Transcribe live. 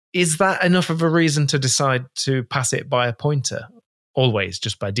is that enough of a reason to decide to pass it by a pointer? Always,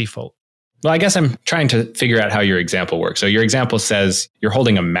 just by default? Well, I guess I'm trying to figure out how your example works. So your example says you're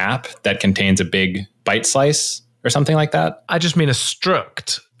holding a map that contains a big byte slice or something like that? I just mean a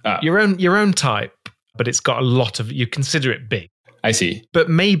struct, your own type, but it's got a lot of, you consider it big. I see. But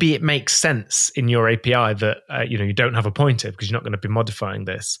maybe it makes sense in your API that you don't have a pointer because you're not going to be modifying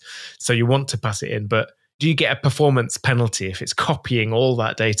this. So you want to pass it in, but do you get a performance penalty if it's copying all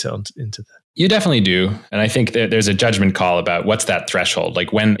that data into the... You definitely do. And I think that there's a judgment call about what's that threshold?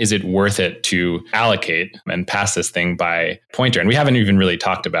 Like, when is it worth it to allocate and pass this thing by pointer? And we haven't even really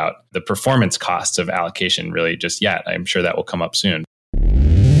talked about the performance costs of allocation really just yet. I'm sure that will come up soon.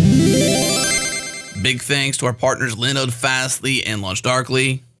 Big thanks to our partners Linode, Fastly, and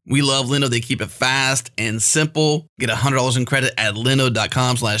LaunchDarkly. We love Linode. They keep it fast and simple. Get $100 in credit at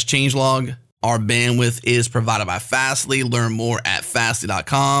linode.com/changelog. Our bandwidth is provided by Fastly. Learn more at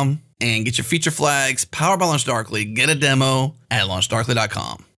fastly.com. And get your feature flags powered by LaunchDarkly. Get a demo at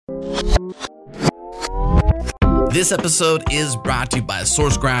launchdarkly.com. This episode is brought to you by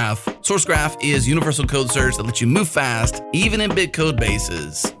SourceGraph. SourceGraph is universal code search that lets you move fast, even in big code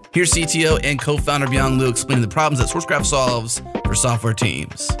bases. Here's CTO and co-founder Byung Liu explaining the problems that SourceGraph solves for software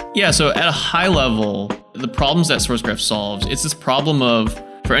teams. Yeah, so at a high level, the problems that SourceGraph solves, it's this problem of,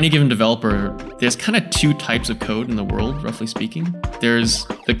 for any given developer, there's kind of two types of code in the world, roughly speaking. There's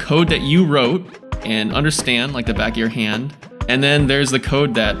the code that you wrote and understand like the back of your hand. And then there's the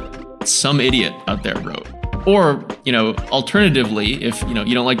code that some idiot out there wrote. Or, alternatively, if, you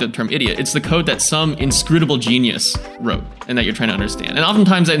don't like the term idiot, it's the code that some inscrutable genius wrote and that you're trying to understand. And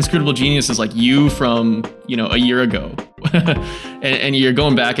oftentimes that inscrutable genius is like you from, a year ago. and you're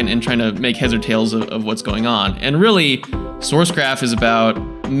going back and trying to make heads or tails of what's going on. And really, SourceGraph is about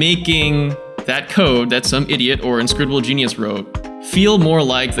making that code that some idiot or inscrutable genius wrote feel more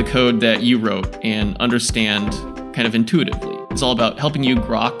like the code that you wrote and understand kind of intuitively. It's all about helping you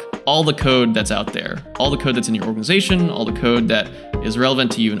grok all the code that's out there, all the code that's in your organization, all the code that is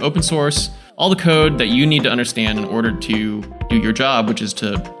relevant to you in open source, all the code that you need to understand in order to do your job, which is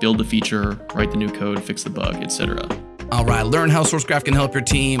to build the feature, write the new code, fix the bug, etc. All right, learn how SourceGraph can help your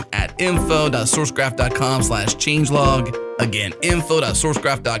team at info.sourcegraph.com/changelog. Again,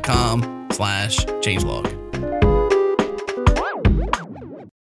 info.sourcegraph.com/changelog.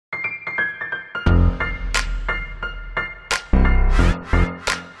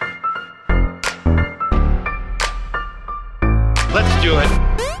 Let's do it.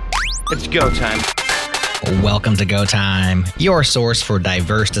 It's go time. Welcome to Go Time, your source for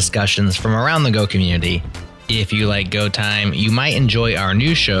diverse discussions from around the Go community. If you like Go Time, you might enjoy our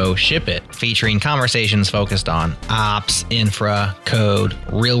new show, Ship It, featuring conversations focused on ops, infra, code,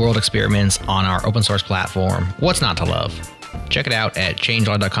 real-world experiments on our open source platform. What's not to love? Check it out at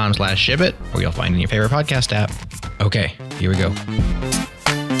changelog.com/shipit, or you'll find it in your favorite podcast app. Okay, here we go.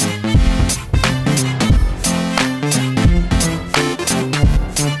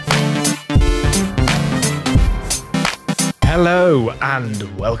 Hello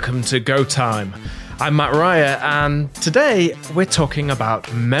and welcome to Go Time. I'm Matt Ryer, and today we're talking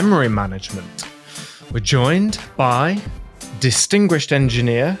about memory management. We're joined by distinguished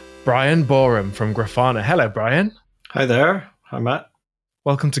engineer Bryan Boreham from Grafana. Hello, Bryan. Hi there. Hi, Matt.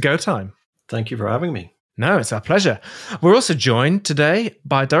 Welcome to Go Time. Thank you for having me. No, it's our pleasure. We're also joined today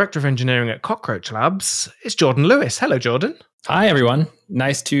by Director of Engineering at Cockroach Labs. It's Jordan Lewis. Hello, Jordan. Hi, everyone.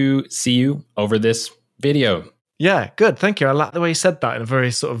 Nice to see you over this video. Yeah, good. Thank you. I like the way you said that in a very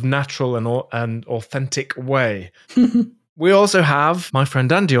sort of natural and authentic way. We also have my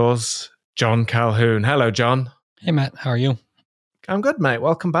friend and yours, John Calhoun. Hello, John. Hey, Matt. How are you? I'm good, mate.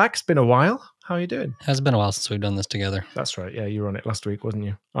 Welcome back. It's been a while. How are you doing? It has been a while since we've done this together. That's right. Yeah, you were on it last week, wasn't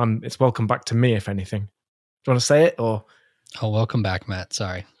you? It's welcome back to me, if anything. Do you want to say it or? Oh, welcome back, Matt.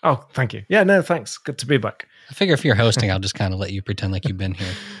 Sorry. Oh, thank you. Yeah, no, thanks. Good to be back. I figure if you're hosting, I'll just kind of let you pretend like you've been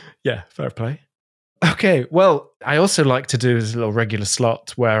here. Yeah, fair play. Okay, well, I also like to do this little regular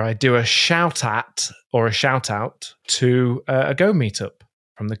slot where I do a shout at or a shout out to a Go meetup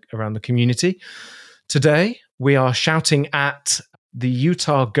from around the community. Today, we are shouting at the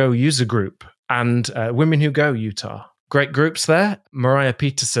Utah Go user group and Women Who Go Utah. Great groups there. Mariah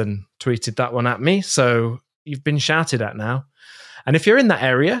Peterson tweeted that one at me, so you've been shouted at now. And if you're in that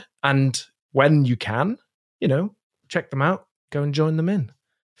area and when you can, check them out, go and join them in.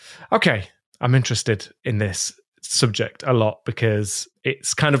 Okay. I'm interested in this subject a lot because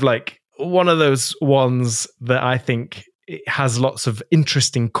it's kind of like one of those ones that I think it has lots of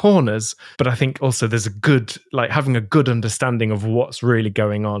interesting corners, but I think also there's having a good understanding of what's really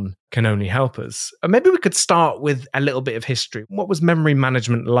going on can only help us. Maybe we could start with a little bit of history. What was memory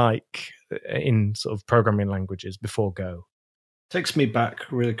management like in sort of programming languages before Go? Takes me back,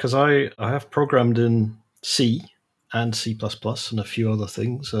 really, because I have programmed in C and C++ and a few other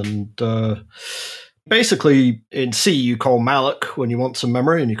things. And basically, in C, you call malloc when you want some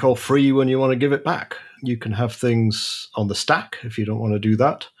memory, and you call free when you want to give it back. You can have things on the stack if you don't want to do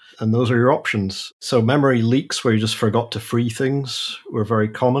that. And those are your options. So memory leaks where you just forgot to free things were very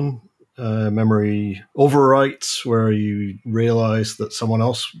common. Memory overwrites where you realize that someone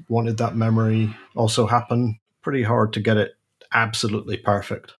else wanted that memory also happen. Pretty hard to get it absolutely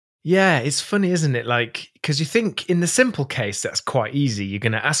perfect. Yeah, it's funny, isn't it? Because you think in the simple case, that's quite easy. You're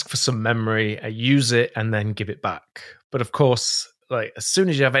going to ask for some memory, use it, and then give it back. But of course, as soon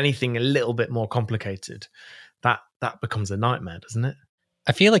as you have anything a little bit more complicated, that becomes a nightmare, doesn't it?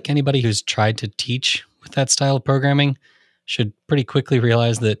 I feel like anybody who's tried to teach with that style of programming should pretty quickly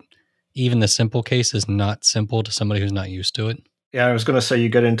realize that even the simple case is not simple to somebody who's not used to it. Yeah, I was going to say you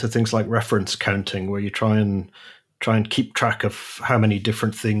get into things like reference counting, where you try and keep track of how many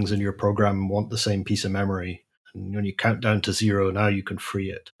different things in your program want the same piece of memory. And when you count down to 0, now you can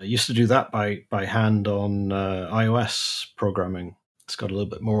free it. I used to do that by hand on iOS programming. It's got a little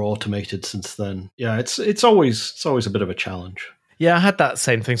bit more automated since then. Yeah, it's always a bit of a challenge. Yeah, I had that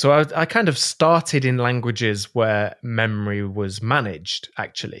same thing. So I kind of started in languages where memory was managed,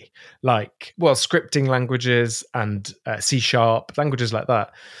 actually. Scripting languages and C#, languages like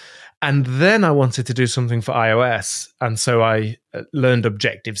that. And then I wanted to do something for iOS. And so I learned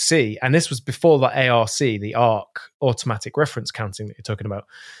Objective-C. And this was before the ARC, the ARC, automatic reference counting that you're talking about.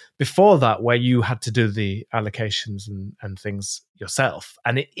 Before that, where you had to do the allocations and things yourself.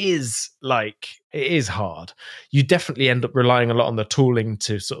 And it is hard. You definitely end up relying a lot on the tooling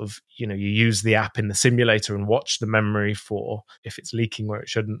to sort of, you use the app in the simulator and watch the memory for if it's leaking where it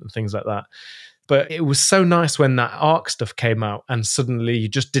shouldn't and things like that. But it was so nice when that ARC stuff came out and suddenly you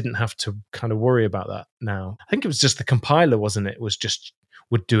just didn't have to kind of worry about that now. I think it was just the compiler, wasn't it? It was just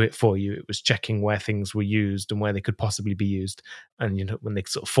would do it for you. It was checking where things were used and where they could possibly be used. And, when they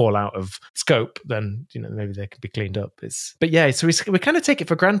sort of fall out of scope, then, maybe they can be cleaned up. So we kind of take it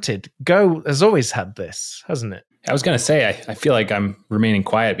for granted. Go has always had this, hasn't it? I was going to say, I feel like I'm remaining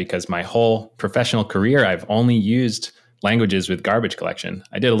quiet because my whole professional career, I've only used languages with garbage collection.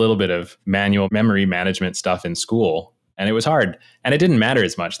 I did a little bit of manual memory management stuff in school, and it was hard. And it didn't matter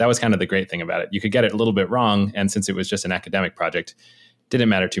as much. That was kind of the great thing about it. You could get it a little bit wrong, and since it was just an academic project, it didn't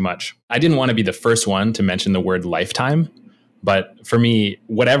matter too much. I didn't want to be the first one to mention the word lifetime, but for me,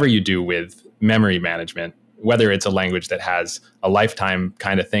 whatever you do with memory management, whether it's a language that has a lifetime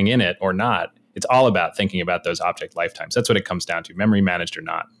kind of thing in it or not, it's all about thinking about those object lifetimes. That's what it comes down to, memory managed or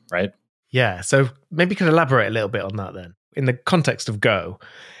not, right? Yeah, so maybe you could elaborate a little bit on that then. In the context of Go,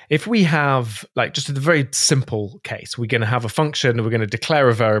 if we have, just a very simple case, we're going to have a function, we're going to declare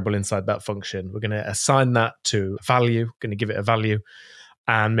a variable inside that function, we're going to assign that to a value, going to give it a value,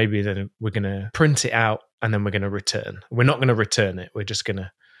 and maybe then we're going to print it out, and then we're going to return. We're not going to return it, we're just going to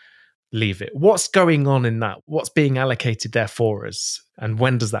leave it. What's going on in that? What's being allocated there for us? And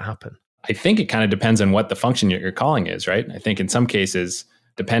when does that happen? I think it kind of depends on what the function you're calling is, right? I think in some cases,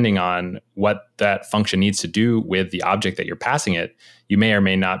 depending on what that function needs to do with the object that you're passing it, you may or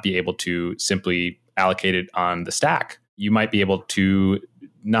may not be able to simply allocate it on the stack. You might be able to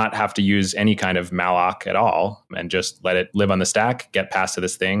not have to use any kind of malloc at all and just let it live on the stack, get passed to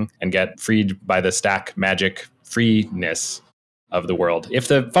this thing, and get freed by the stack magic freeness of the world. If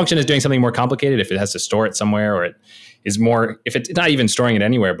the function is doing something more complicated, if it has to store it somewhere, or it is more, if it's not even storing it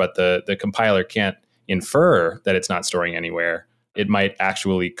anywhere, but the compiler can't infer that it's not storing anywhere, it might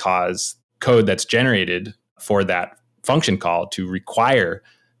actually cause code that's generated for that function call to require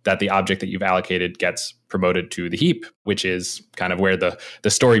that the object that you've allocated gets promoted to the heap, which is kind of where the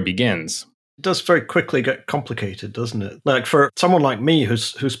story begins. It does very quickly get complicated, doesn't it? Like for someone like me who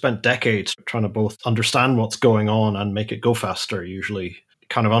spent decades trying to both understand what's going on and make it go faster, usually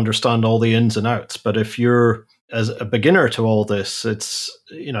kind of understand all the ins and outs. But if you're as a beginner to all this, it's,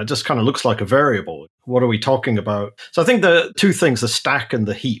 it just kind of looks like a variable. What are we talking about? So I think the two things, the stack and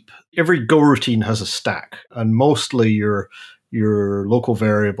the heap. Every Go routine has a stack, and mostly your local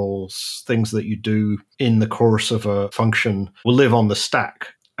variables, things that you do in the course of a function, will live on the stack.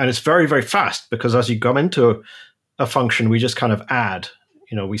 And it's very, very fast because as you come into a function, we just kind of add.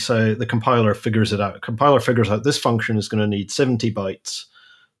 We say the compiler figures it out. Compiler figures out this function is going to need 70 bytes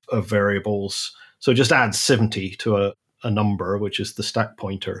of variables. So just add 70 to a number, which is the stack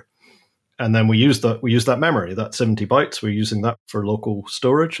pointer. And then we use that memory, that 70 bytes. We're using that for local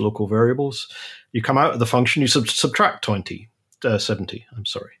storage, local variables. You come out of the function, you subtract 70.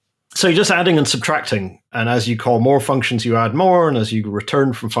 So you're just adding and subtracting. And as you call more functions, you add more. And as you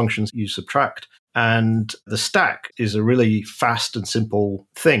return from functions, you subtract. And the stack is a really fast and simple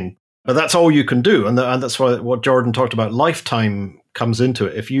thing. But that's all you can do. And that's why what Jordan talked about, lifetime comes into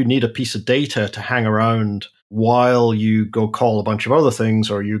it. If you need a piece of data to hang around while you go call a bunch of other things,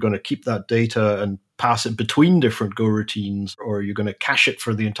 or you're going to keep that data and pass it between different Go routines, or you're going to cache it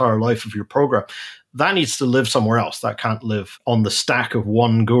for the entire life of your program, that needs to live somewhere else. That can't live on the stack of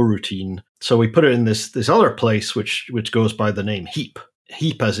one Go routine. So we put it in this other place, which goes by the name heap.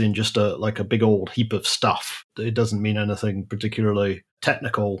 Heap as in just like a big old heap of stuff. It doesn't mean anything particularly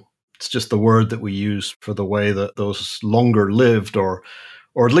technical. It's just the word that we use for the way that those longer lived or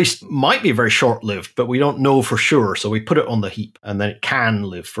at least might be very short-lived, but we don't know for sure. So we put it on the heap, and then it can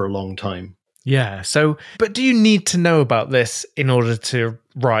live for a long time. Yeah. So, but do you need to know about this in order to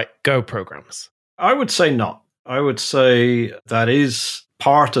write Go programs? I would say not. I would say that is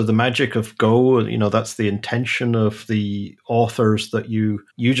part of the magic of Go. You know, that's the intention of the authors, that you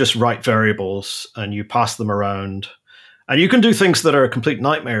just write variables and you pass them around. And you can do things that are a complete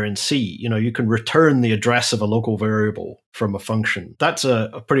nightmare in C. You know, you can return the address of a local variable from a function. That's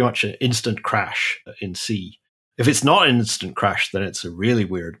a pretty much an instant crash in C. If it's not an instant crash, then it's a really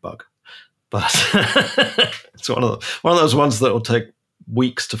weird bug. But it's one of those ones that will take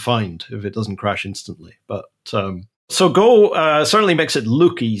weeks to find if it doesn't crash instantly. But so Go certainly makes it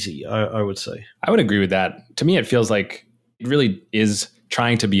look easy, I would say. I would agree with that. To me, it feels like it really is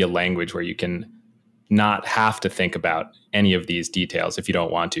trying to be a language where you can not have to think about any of these details if you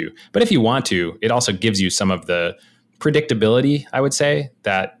don't want to. But if you want to, it also gives you some of the predictability, I would say,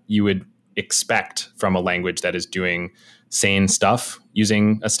 that you would expect from a language that is doing sane stuff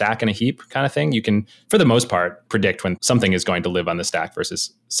using a stack and a heap kind of thing. You can, for the most part, predict when something is going to live on the stack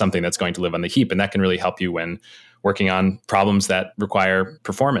versus something that's going to live on the heap. And that can really help you when working on problems that require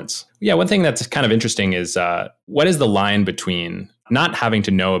performance. Yeah, one thing that's kind of interesting is what is the line between not having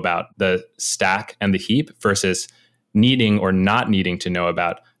to know about the stack and the heap versus needing or not needing to know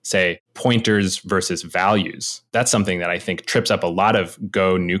about, say, pointers versus values? That's something that I think trips up a lot of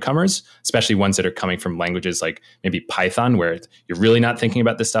Go newcomers, especially ones that are coming from languages like maybe Python, where you're really not thinking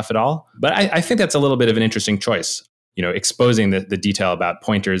about this stuff at all. But I think that's a little bit of an interesting choice, you know, exposing the detail about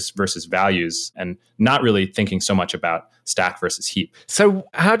pointers versus values and not really thinking so much about stack versus heap. So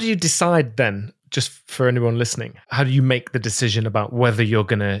how do you decide then, just for anyone listening, how do you make the decision about whether you're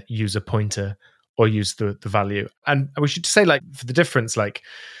going to use a pointer or use the value? And we should say, like, for the difference, like,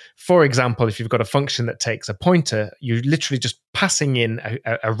 for example, if you've got a function that takes a pointer, you're literally just passing in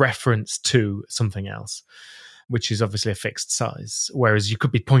a reference to something else, which is obviously a fixed size. Whereas you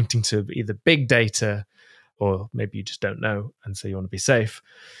could be pointing to either big data, or maybe you just don't know, and so you want to be safe.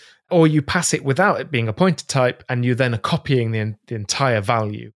 Or you pass it without it being a pointer type, and you then are copying the entire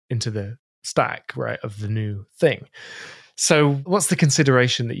value into the stack, right, of the new thing. So what's the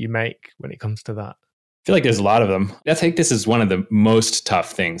consideration that you make when it comes to that? I feel like there's a lot of them. I think this is one of the most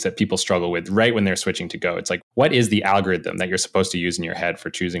tough things that people struggle with right when they're switching to Go. It's like, what is the algorithm that you're supposed to use in your head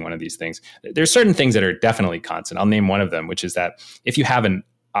for choosing one of these things? There's certain things that are definitely constant. I'll name one of them, which is that if you have an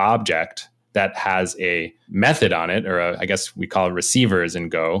object that has a method on it, or I guess we call it receivers in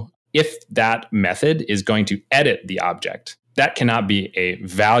Go, if that method is going to edit the object, that cannot be a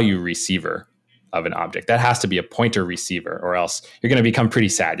value receiver of an object. That has to be a pointer receiver, or else you're going to become pretty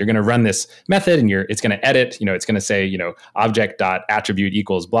sad. You're going to run this method and it's going to edit, it's going to say, object.attribute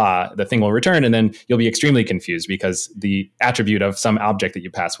equals blah, the thing will return. And then you'll be extremely confused because the attribute of some object that you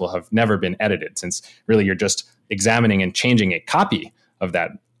pass will have never been edited, since really you're just examining and changing a copy of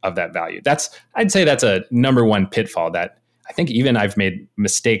that value. I'd say that's a number one pitfall that I think even I've made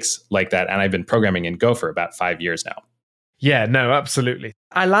mistakes like that. And I've been programming in Go for about 5 years now. Yeah, no, absolutely.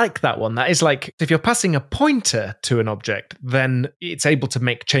 I like that one. That is like, if you're passing a pointer to an object, then it's able to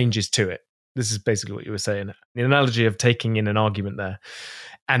make changes to it. This is basically what you were saying. The analogy of taking in an argument there.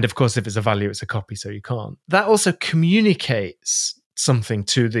 And of course, if it's a value, it's a copy, so you can't. That also communicates something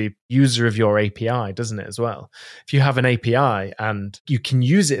to the user of your API, doesn't it, as well? If you have an API and you can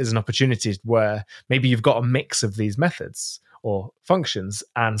use it as an opportunity where maybe you've got a mix of these methods or functions,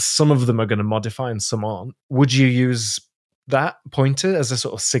 and some of them are going to modify and some aren't, would you use that pointer as a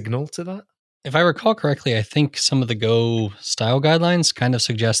sort of signal to that? If I recall correctly, I think some of the Go style guidelines kind of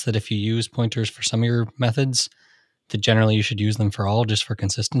suggest that if you use pointers for some of your methods, that generally you should use them for all, just for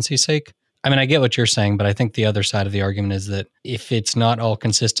consistency's sake. I mean, I get what you're saying, but I think the other side of the argument is that if it's not all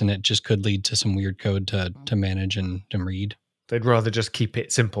consistent, it just could lead to some weird code to manage and read. They'd rather just keep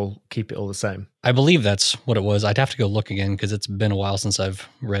it simple, keep it all the same. I believe that's what it was. I'd have to go look again because it's been a while since I've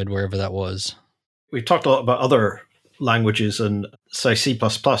read wherever that was. We've talked a lot about other languages, and say C++,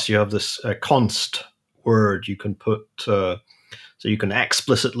 you have this const word you can put, so you can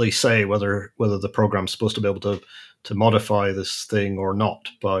explicitly say whether the program's supposed to be able to modify this thing or not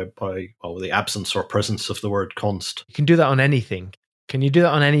by the absence or presence of the word const. You can do that on anything. Can you do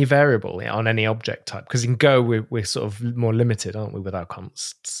that on any variable, on any object type? Because in Go, we're sort of more limited, aren't we, with our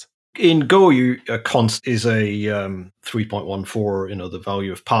consts? In Go, a const is a 3.14. The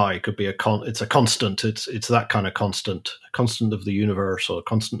value of pi could be it's a constant. It's that kind of constant, a constant of the universe or a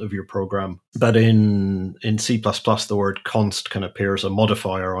constant of your program. But in C++, the word const can appear as a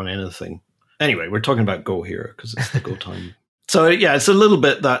modifier on anything. Anyway, we're talking about Go here because it's the Go time. So yeah, it's a little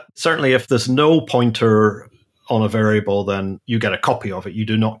bit that certainly if there's no pointer on a variable, then you get a copy of it. You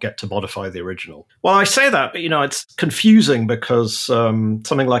do not get to modify the original. Well, I say that, but it's confusing because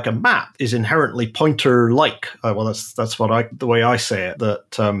something like a map is inherently pointer-like. Well, that's the way I say it.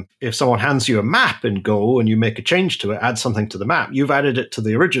 That if someone hands you a map in Go and you make a change to it, add something to the map, you've added it to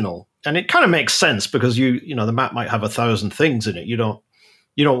the original, and it kind of makes sense because the map might have 1,000 things in it. You don't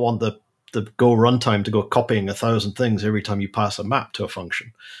want the Go runtime to go copying 1,000 things every time you pass a map to a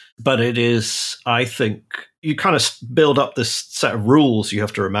function. But it is, I think, you kind of build up this set of rules you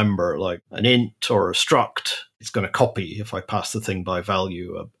have to remember, like an int or a struct. It's going to copy if I pass the thing by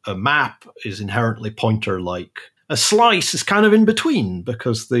value. A map is inherently pointer-like. A slice is kind of in between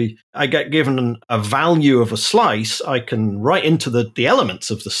because I get given a value of a slice. I can write into the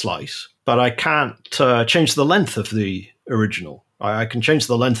elements of the slice, but I can't change the length of the original. I can change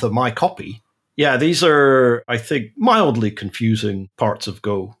the length of my copy. Yeah, these are, I think, mildly confusing parts of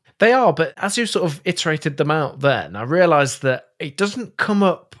Go. They are, but as you sort of iterated them out then, I realized that it doesn't come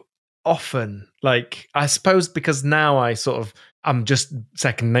up often. Like, I suppose because now I'm just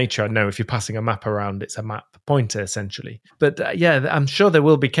second nature. I know if you're passing a map around, it's a map pointer, essentially. But I'm sure there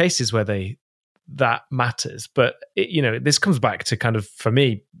will be cases where that matters. But, this comes back to kind of, for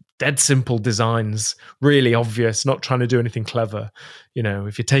me, dead simple designs, really obvious, not trying to do anything clever.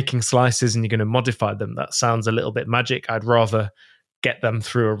 If you're taking slices and you're going to modify them, that sounds a little bit magic. I'd rather get them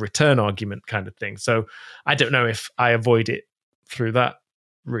through a return argument kind of thing. So I don't know if I avoid it through that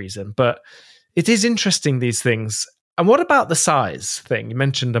reason, but it is interesting, these things. And what about the size thing? You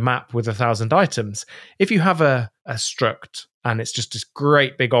mentioned a map with 1,000 items. If you have a struct and it's just this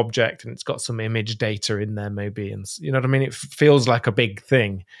great big object and it's got some image data in there maybe, and you know what I mean? It feels like a big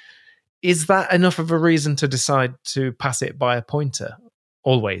thing. Is that enough of a reason to decide to pass it by a pointer?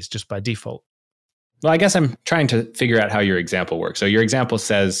 Always, just by default? Well, I guess I'm trying to figure out how your example works. So your example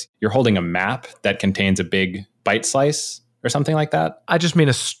says you're holding a map that contains a big byte slice or something like that? I just mean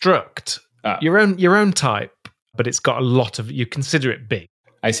a struct, your own type, but it's got a lot of, you consider it big.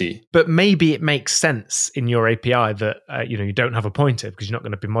 I see. But maybe it makes sense in your API that you don't have a pointer because you're not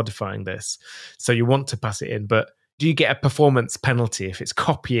going to be modifying this. So you want to pass it in, but do you get a performance penalty if it's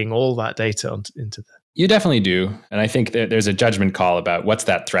copying all that data into the... You definitely do. And I think that there's a judgment call about what's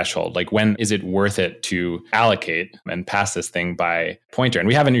that threshold? Like, when is it worth it to allocate and pass this thing by pointer? And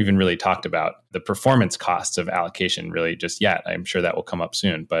we haven't even really talked about the performance costs of allocation really just yet. I'm sure that will come up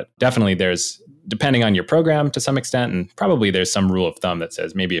soon. But definitely there's, depending on your program to some extent, and probably there's some rule of thumb that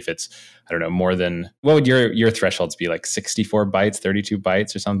says maybe if it's, I don't know, more than, what would your thresholds be? Like 64 bytes, 32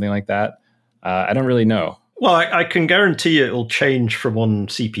 bytes or something like that? I don't really know. Well, I can guarantee you it'll change from one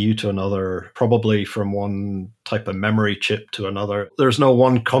CPU to another, probably from one type of memory chip to another. There's no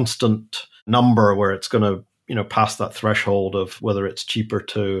one constant number where it's going to, pass that threshold of whether it's cheaper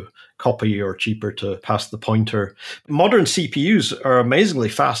to copy or cheaper to pass the pointer. Modern CPUs are amazingly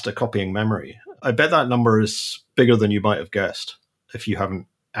fast at copying memory. I bet that number is bigger than you might have guessed if you haven't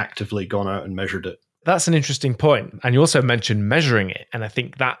actively gone out and measured it. That's an interesting point. And you also mentioned measuring it. And I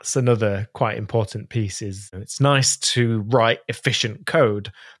think that's another quite important piece. Is it's nice to write efficient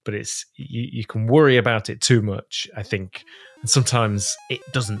code, but it's you can worry about it too much, I think. And sometimes it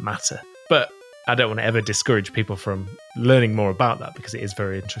doesn't matter. But I don't want to ever discourage people from learning more about that because it is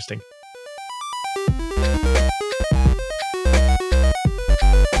very interesting.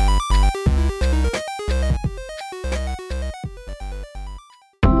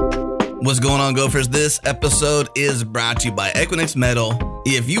 What's going on, Gophers? This episode is brought to you by Equinix Metal.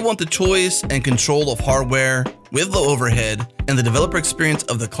 If you want the choice and control of hardware with low overhead and the developer experience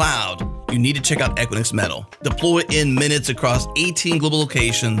of the cloud, you need to check out Equinix Metal. Deploy in minutes across 18 global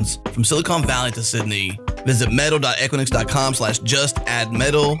locations from Silicon Valley to Sydney. Visit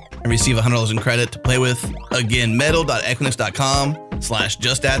metal.equinix.com/justaddmetal and receive $100 in credit to play with. Again,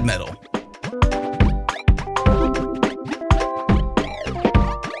 metal.equinix.com/justaddmetal.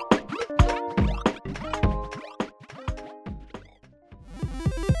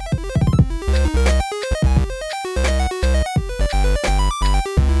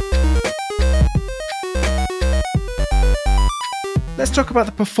 let's talk about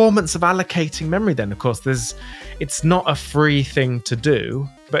the performance of allocating memory then. Of course, it's not a free thing to do,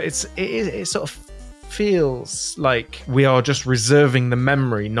 but it sort of feels like we are just reserving the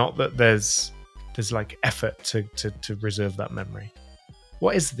memory, not that there's like effort to reserve that memory.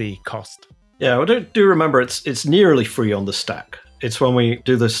 What is the cost? Yeah, well, do remember it's nearly free on the stack. It's when we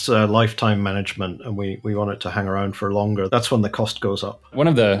do this lifetime management and we want it to hang around for longer. That's when the cost goes up. One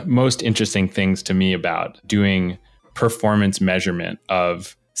of the most interesting things to me about doing performance measurement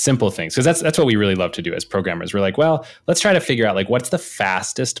of simple things, because that's what we really love to do as programmers. We're like, well, let's try to figure out like what's the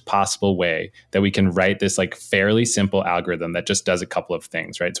fastest possible way that we can write this like fairly simple algorithm that just does a couple of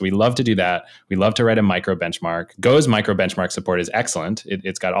things, right? So we love to do that. We love to write a micro benchmark. Go's micro benchmark support is excellent.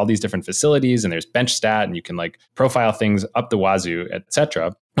 It's got all these different facilities and there's bench stat and you can like profile things up the wazoo,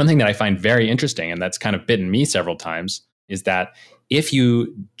 etc. One thing that I find very interesting, and that's kind of bitten me several times, is that if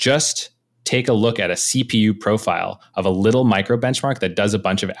you just take a look at a CPU profile of a little micro benchmark that does a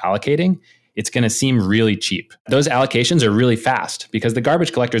bunch of allocating, it's going to seem really cheap. Those allocations are really fast because the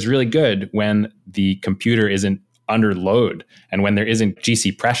garbage collector is really good when the computer isn't under load and when there isn't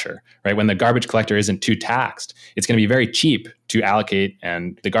GC pressure, right? When the garbage collector isn't too taxed, it's going to be very cheap to allocate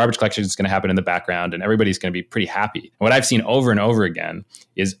and the garbage collection is going to happen in the background and everybody's going to be pretty happy. And what I've seen over and over again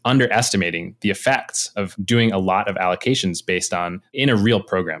is underestimating the effects of doing a lot of allocations based on in a real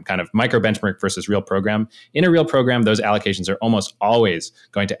program, kind of micro benchmark versus real program. In a real program, those allocations are almost always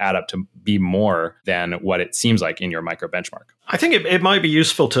going to add up to be more than what it seems like in your micro benchmark. I think it might be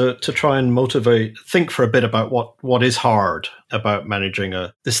useful to try and think for a bit about what is hard about managing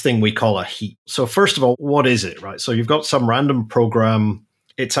this thing we call a heap. So first of all, what is it, right? So you've got some random program.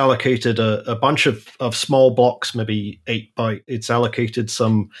 It's allocated a bunch of small blocks, maybe 8 byte. It's allocated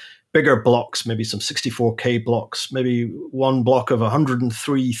some bigger blocks, maybe some 64K blocks, maybe one block of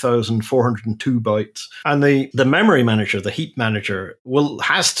 103,402 bytes. And the memory manager, the heap manager,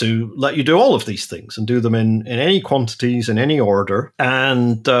 has to let you do all of these things and do them in any quantities, in any order,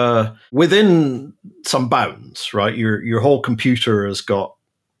 and within some bounds, right? Your whole computer has got,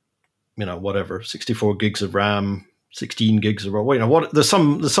 whatever, 64 gigs of RAM, 16 gigs of RAM. There's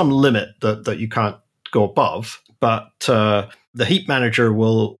some limit that you can't go above, but the heap manager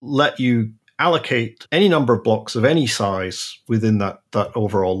will let you allocate any number of blocks of any size within that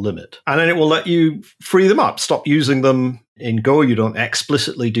overall limit. And then it will let you free them up, stop using them. In Go, you don't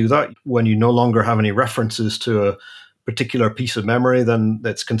explicitly do that. When you no longer have any references to a particular piece of memory, then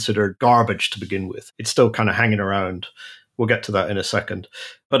that's considered garbage to begin with. It's still kind of hanging around. We'll get to that in a second.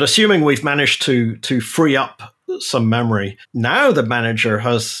 But assuming we've managed to free up some memory, now the manager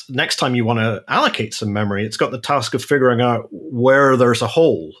has, next time you want to allocate some memory, it's got the task of figuring out where there's a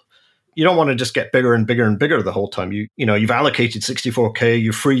hole. You don't want to just get bigger and bigger and bigger the whole time. You've allocated 64K,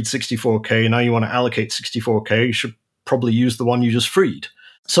 you've freed 64K, now you want to allocate 64K, you should probably use the one you just freed.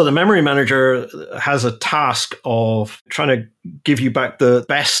 So the memory manager has a task of trying to give you back the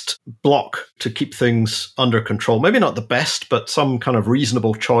best block to keep things under control. Maybe not the best, but some kind of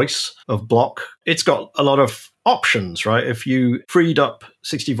reasonable choice of block. It's got a lot of options, right? If you freed up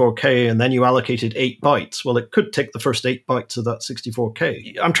 64K and then you allocated 8 bytes, well, it could take the first 8 bytes of that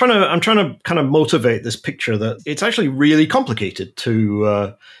 64K. I'm trying to kind of motivate this picture that it's actually really complicated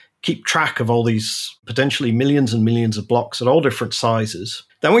to keep track of all these potentially millions and millions of blocks at all different sizes.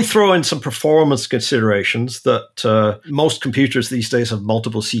 Then we throw in some performance considerations that most computers these days have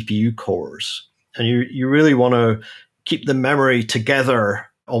multiple CPU cores. And you really want to keep the memory together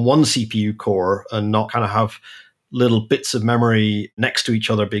on one CPU core and not kind of have little bits of memory next to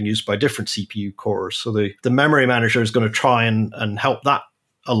each other being used by different CPU cores. So the memory manager is going to try and help that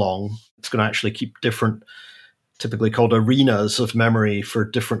along. It's going to actually keep different, typically called arenas of memory for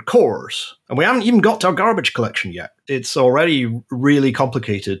different cores. And we haven't even got to our garbage collection yet. It's already really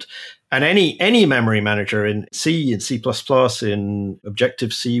complicated. And any memory manager in C, in C++, in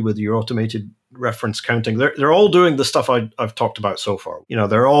Objective-C with your automated reference counting, they're all doing the stuff I've talked about so far.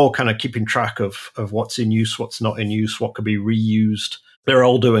 They're all kind of keeping track of what's in use, what's not in use, what could be reused. They're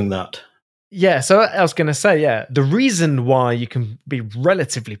all doing that. Yeah, so I was going to say, the reason why you can be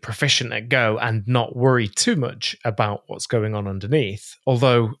relatively proficient at Go and not worry too much about what's going on underneath,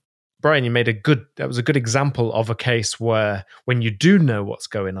 although, Bryan, that was a good example of a case where when you do know what's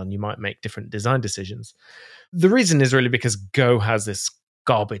going on, you might make different design decisions. The reason is really because Go has this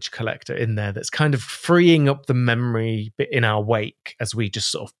garbage collector in there that's kind of freeing up the memory in our wake as we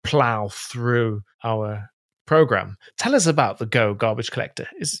just sort of plow through our program. Tell us about the Go garbage collector.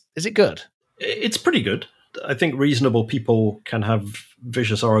 Is it good? It's pretty good. I think reasonable people can have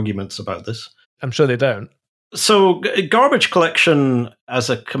vicious arguments about this. I'm sure they don't. So garbage collection as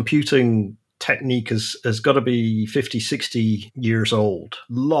a computing technique has got to be 50, 60 years old.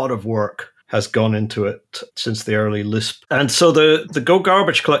 A lot of work has gone into it since the early Lisp. And so the Go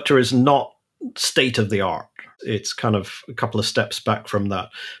garbage collector is not state of the art. It's kind of a couple of steps back from that.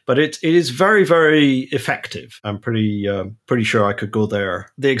 But it is very, very effective. I'm pretty sure I could go there.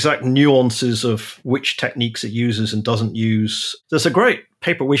 The exact nuances of which techniques it uses and doesn't use. There's a great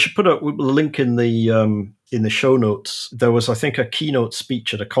paper. We should put a link in the show notes. There was, I think, a keynote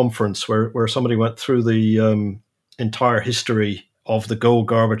speech at a conference where somebody went through the entire history of the Go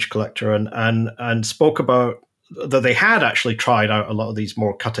garbage collector and spoke about that they had actually tried out a lot of these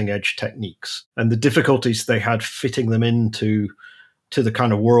more cutting edge techniques and the difficulties they had fitting them into the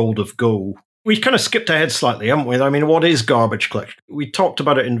kind of world of Go. We kind of skipped ahead slightly, haven't we? I mean, what is garbage collection? We talked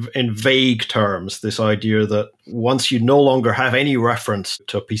about it in vague terms, this idea that once you no longer have any reference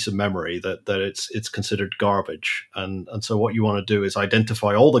to a piece of memory, that it's considered garbage. And so what you want to do is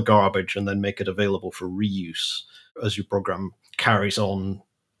identify all the garbage and then make it available for reuse as your program carries on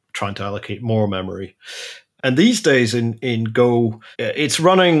trying to allocate more memory. And these days in Go, it's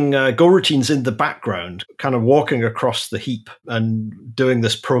running Go routines in the background, kind of walking across the heap and doing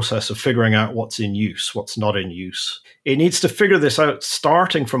this process of figuring out what's in use, what's not in use. It needs to figure this out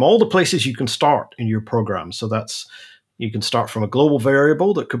starting from all the places you can start in your program. So that's, you can start from a global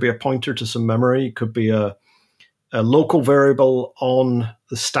variable that could be a pointer to some memory. It could be a local variable on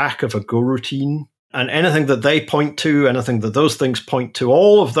the stack of a Go routine. And anything that they point to, anything that those things point to,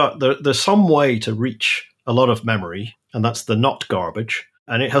 all of that, there's some way to reach a lot of memory, and that's the not garbage.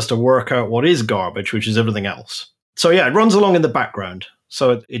 And it has to work out what is garbage, which is everything else. So yeah, it runs along in the background.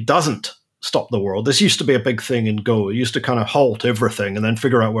 So it doesn't stop the world. This used to be a big thing in Go. It used to kind of halt everything and then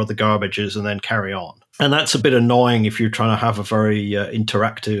figure out where the garbage is and then carry on. And that's a bit annoying if you're trying to have a very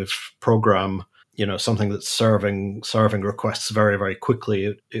interactive program, you know, something that's serving requests very, very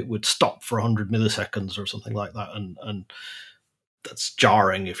quickly. It would stop for 100 milliseconds or something like that. And that's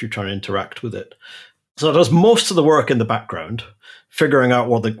jarring if you're trying to interact with it. So it does most of the work in the background, figuring out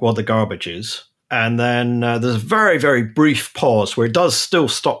what the garbage is. And then there's a very, very brief pause where it does still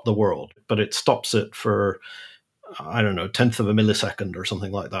stop the world, but it stops it for, I don't know, 1/10 of a millisecond or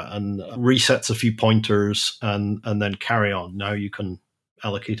something like that, and resets a few pointers and then carry on. Now you can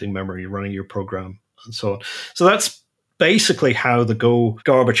allocating memory, running your program, and so on. So that's basically how the Go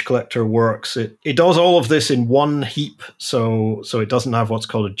garbage collector works. It does all of this in one heap, so it doesn't have what's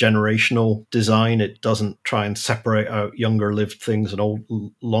called a generational design. It doesn't try and separate out younger lived things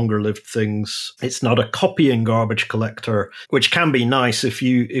and longer lived things. It's not a copying garbage collector, which can be nice if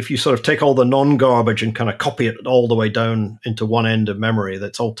you sort of take all the non-garbage and kind of copy it all the way down into one end of memory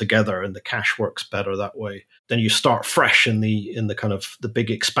that's all together, and the cache works better that way. Then you start fresh in the kind of the big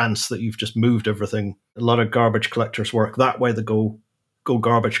expanse that you've just moved everything. A lot of garbage collectors work that way. The Go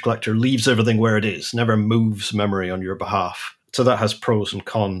garbage collector leaves everything where it is, never moves memory on your behalf. So that has pros and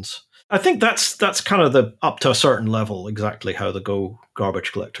cons. I think that's kind of the up to a certain level exactly how the Go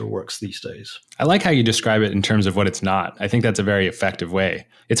garbage collector works these days. I like how you describe it in terms of what it's not. I think that's a very effective way.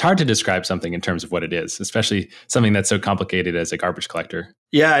 It's hard to describe something in terms of what it is, especially something that's so complicated as a garbage collector.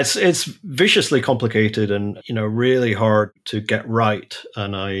 Yeah, it's viciously complicated and, you know, really hard to get right.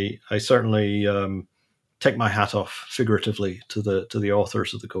 And I certainly take my hat off figuratively to the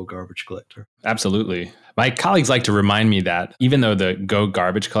authors of the Go garbage collector. Absolutely. My colleagues like to remind me that even though the Go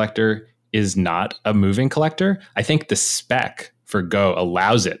garbage collector is not a moving collector, I think the spec for Go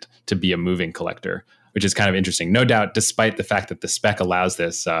allows it to be a moving collector, which is kind of interesting. No doubt, despite the fact that the spec allows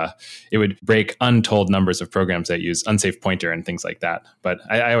this, it would break untold numbers of programs that use unsafe pointer and things like that. But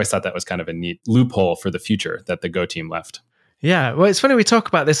I always thought that was kind of a neat loophole for the future that the Go team left. Yeah, well, it's funny we talk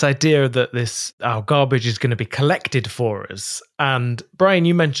about this idea that this garbage is going to be collected for us. And Brian,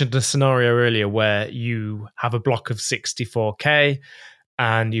 you mentioned a scenario earlier where you have a block of 64K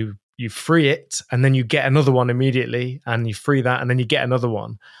and you free it and then you get another one immediately and you free that and then you get another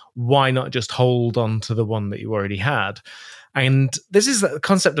one. Why not just hold on to the one that you already had? And this is the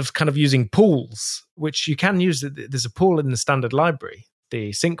concept of kind of using pools, which you can use. There's a pool in the standard library,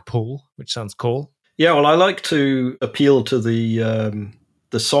 the sync pool, which sounds cool. Yeah, well, I like to appeal to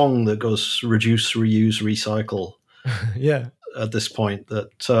the song that goes reduce, reuse, recycle. Yeah. At this point, that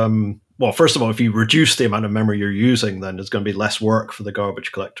well, first of all, if you reduce the amount of memory you're using, then there's going to be less work for the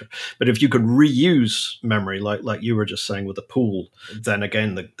garbage collector. But if you can reuse memory, like you were just saying with the pool, then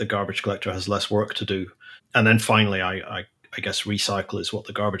again the garbage collector has less work to do. And then finally, I guess recycle is what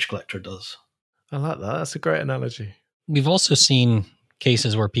the garbage collector does. I like that. That's a great analogy. We've also seen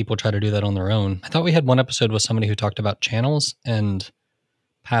cases where people try to do that on their own. I thought we had one episode with somebody who talked about channels and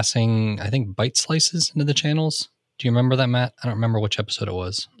passing, I think, byte slices into the channels. Do you remember that, Matt? I don't remember which episode it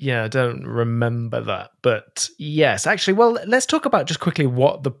was. Yeah, I don't remember that. But yes, actually, well, let's talk about just quickly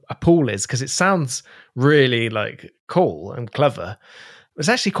what a pool is, because it sounds really like cool and clever. It's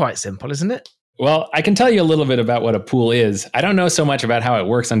actually quite simple, isn't it? Well, I can tell you a little bit about what a pool is. I don't know so much about how it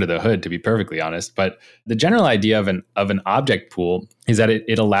works under the hood, to be perfectly honest, but the general idea of an object pool is that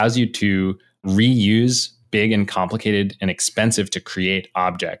it allows you to reuse big and complicated and expensive to create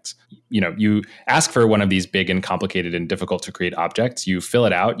objects. You ask for one of these big and complicated and difficult to create objects, you fill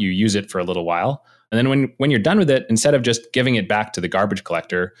it out, you use it for a little while, and then when you're done with it, instead of just giving it back to the garbage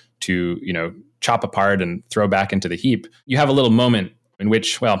collector to, chop apart and throw back into the heap, you have a little moment in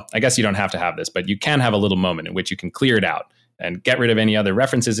which, well, I guess you don't have to have this, but you can have a little moment in which you can clear it out and get rid of any other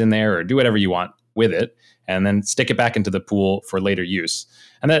references in there or do whatever you want with it, and then stick it back into the pool for later use.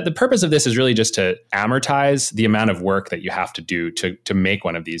 And the purpose of this is really just to amortize the amount of work that you have to do to make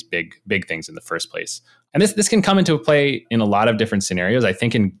one of these big things in the first place. And this can come into play in a lot of different scenarios. I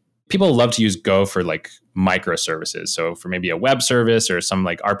think people love to use Go for like microservices. So for maybe a web service or some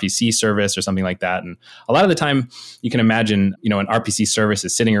like RPC service or something like that. And a lot of the time you can imagine, an RPC service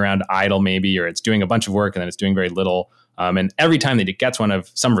is sitting around idle maybe, or it's doing a bunch of work and then it's doing very little. And every time that it gets one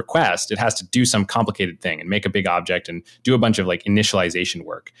of some request, it has to do some complicated thing and make a big object and do a bunch of like initialization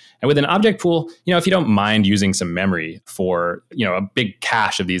work. And with an object pool, if you don't mind using some memory for, a big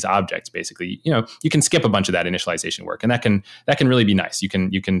cache of these objects, basically, you can skip a bunch of that initialization work. And that can really be nice. You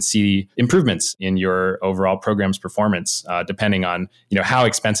can see improvements in your overall program's performance, depending on, how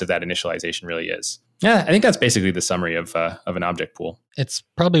expensive that initialization really is. Yeah, I think that's basically the summary of an object pool. It's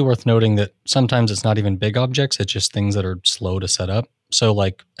probably worth noting that sometimes it's not even big objects, it's just things that are slow to set up. So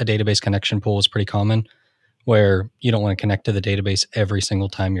like a database connection pool is pretty common, where you don't want to connect to the database every single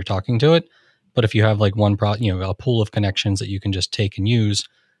time you're talking to it. But if you have like a pool of connections that you can just take and use,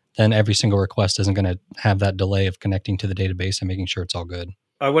 then every single request isn't going to have that delay of connecting to the database and making sure it's all good.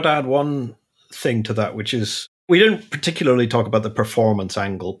 I would add one thing to that, which is, we didn't particularly talk about the performance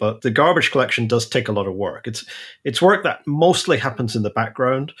angle, but the garbage collection does take a lot of work. It's work that mostly happens in the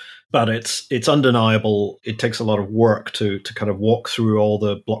background, but it's undeniable. It takes a lot of work to kind of walk through all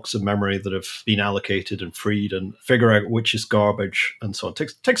the blocks of memory that have been allocated and freed and figure out which is garbage and so on.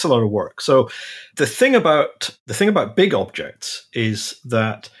 It takes a lot of work. So the thing about big objects is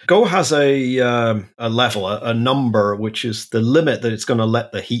that Go has a level, a number, which is the limit that it's going to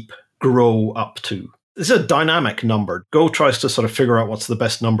let the heap grow up to. This is a dynamic number. Go tries to sort of figure out what's the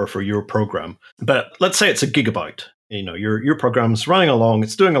best number for your program. But let's say it's a gigabyte. Your program's running along,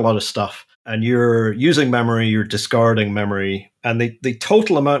 it's doing a lot of stuff, and you're using memory, you're discarding memory, and the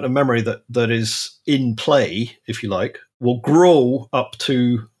total amount of memory that is in play, if you like, will grow up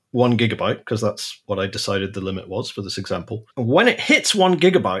to 1 gigabyte, because that's what I decided the limit was for this example. And when it hits 1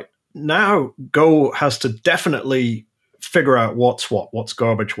 gigabyte, now Go has to definitely figure out what's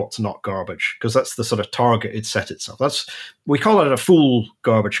garbage, what's not garbage, because that's the sort of target it set itself. We call it a full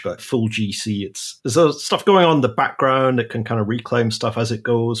garbage collector, full GC. There's stuff going on in the background. It can kind of reclaim stuff as it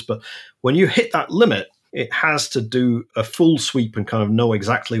goes, but when you hit that limit, it has to do a full sweep and kind of know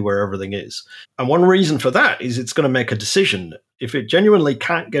exactly where everything is. And one reason for that is it's going to make a decision. If it genuinely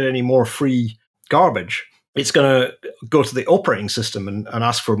can't get any more free garbage, it's going to go to the operating system and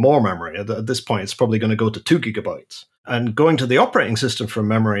ask for more memory. At this point, it's probably going to go to 2 gigabytes. And going to the operating system for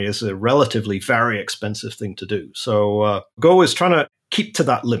memory is a relatively very expensive thing to do. So Go is trying to keep to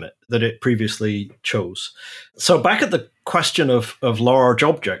that limit that it previously chose. So back at the question of large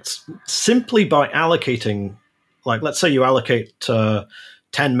objects, simply by allocating, like let's say you allocate 10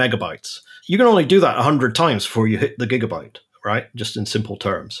 megabytes, you can only do that 100 times before you hit the gigabyte. Right? Just in simple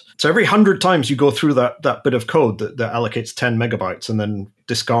terms. So every 100 times you go through that bit of code that allocates 10 megabytes and then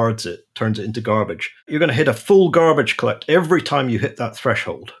discards it, turns it into garbage, you're going to hit a full garbage collect every time you hit that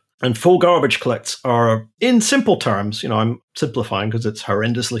threshold. And full garbage collects are, in simple terms, I'm simplifying because it's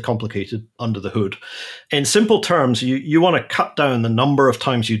horrendously complicated under the hood. In simple terms, you want to cut down the number of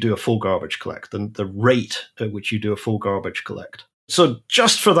times you do a full garbage collect and the rate at which you do a full garbage collect. So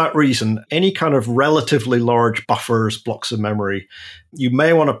just for that reason, any kind of relatively large buffers, blocks of memory, you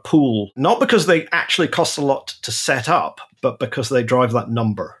may want to pool, not because they actually cost a lot to set up, but because they drive that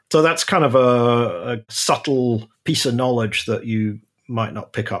number. So that's kind of a subtle piece of knowledge that you might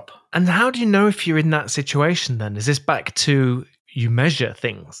not pick up. And how do you know if you're in that situation then? Is this back to you measure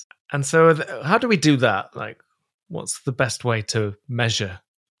things? And so how do we do that? Like, what's the best way to measure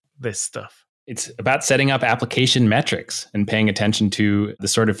this stuff? It's about setting up application metrics and paying attention to the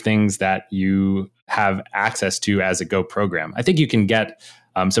sort of things that you have access to as a Go program. I think you can get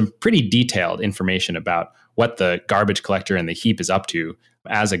some pretty detailed information about what the garbage collector and the heap is up to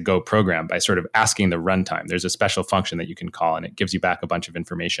as a Go program by sort of asking the runtime. There's a special function that you can call, and it gives you back a bunch of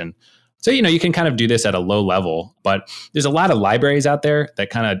information. So, you can kind of do this at a low level, but there's a lot of libraries out there that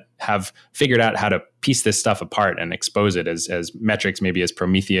kind of have figured out how to piece this stuff apart and expose it as metrics, maybe as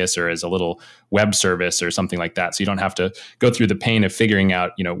Prometheus or as a little web service or something like that. So you don't have to go through the pain of figuring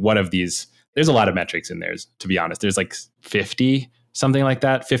out, what of these. There's a lot of metrics in there, to be honest. There's like 50, something like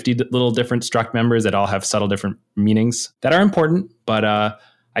that, 50 little different struct members that all have subtle different meanings that are important. But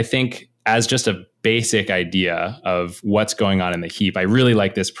I think as just a basic idea of what's going on in the heap, I really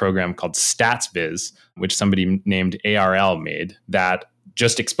like this program called StatsViz, which somebody named ARL made, that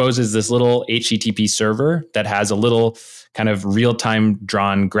just exposes this little HTTP server that has a little kind of real-time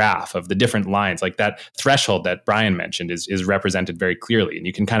drawn graph of the different lines. Like that threshold that Bryan mentioned is represented very clearly. And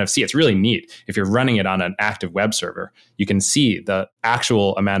you can kind of see, it's really neat. If you're running it on an active web server, you can see the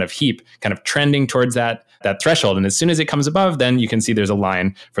actual amount of heap kind of trending towards that threshold. And as soon as it comes above, then you can see there's a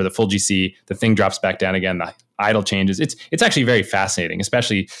line for the full GC. The thing drops back down again. The idle changes. It's actually very fascinating,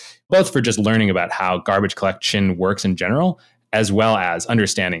 especially both for just learning about how garbage collection works in general, as well as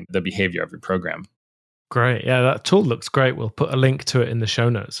understanding the behavior of your program. Great. Yeah, that tool looks great. We'll put a link to it in the show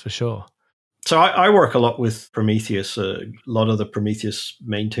notes for sure. So I work a lot with Prometheus. A lot of the Prometheus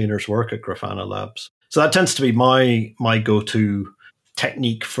maintainers work at Grafana Labs. So that tends to be my go-to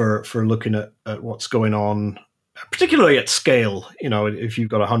technique for looking at what's going on, particularly at scale. If you've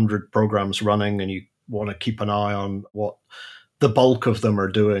got 100 programs running and you want to keep an eye on what the bulk of them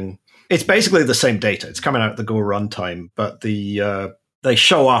are doing, it's basically the same data. It's coming out the Go runtime, but they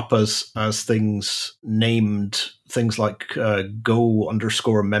show up as things named, things like Go _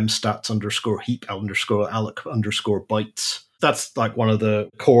 memstats _ heap _ alloc _ bytes. That's like one of the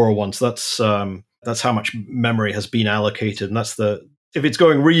core ones. That's how much memory has been allocated, and if it's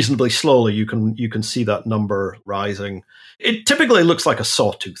going reasonably slowly, you can see that number rising. It typically looks like a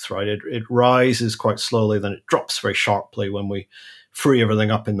sawtooth, right? It rises quite slowly, then it drops very sharply when we free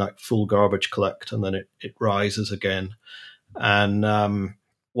everything up in that full garbage collect, and then it rises again. And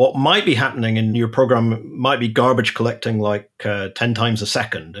what might be happening in your program might be garbage collecting like 10 times a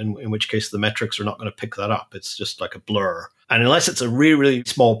second, in which case the metrics are not going to pick that up. It's just like a blur. And unless it's a really, really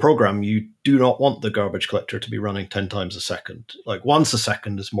small program, you do not want the garbage collector to be running 10 times a second. Like once a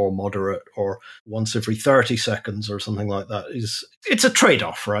second is more moderate, or once every 30 seconds or something like that. It's a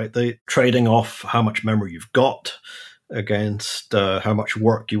trade-off, right? The trading off how much memory you've got against how much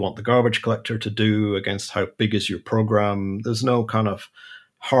work you want the garbage collector to do, against how big is your program. There's no kind of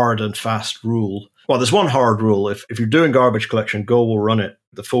hard and fast rule. Well, there's one hard rule. If you're doing garbage collection, Go will run it,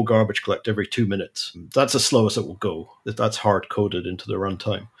 the full garbage collect, every 2 minutes. That's the slowest it will go. That's hard coded into the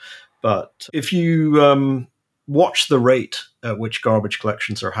runtime. But if you watch the rate at which garbage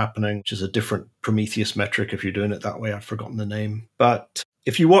collections are happening, which is a different Prometheus metric if you're doing it that way, I've forgotten the name. But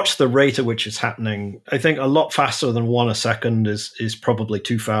if you watch the rate at which it's happening, I think a lot faster than 1 a second is probably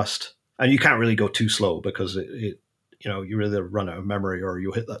too fast. And you can't really go too slow, because you either run out of memory or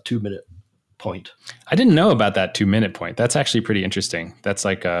you hit that 2 minute point. I didn't know about that 2 minute point. That's actually pretty interesting. That's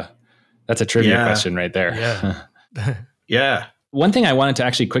a trivia question right there. Yeah. Yeah. One thing I wanted to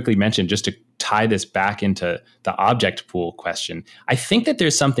actually quickly mention, just to tie this back into the object pool question, I think that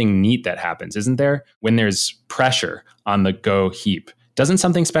there's something neat that happens, isn't there? When there's pressure on the Go heap, doesn't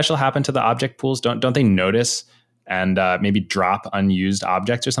something special happen to the object pools? Don't they notice and maybe drop unused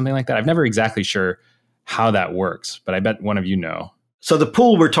objects or something like that? I'm never exactly sure how that works, but I bet one of you know. So the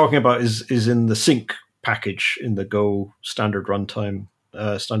pool we're talking about is in the sync package in the Go standard runtime,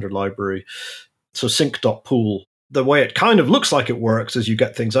 standard library. So sync.pool. The way it kind of looks like it works is you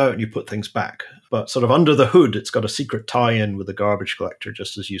get things out and you put things back. But sort of under the hood, it's got a secret tie-in with the garbage collector,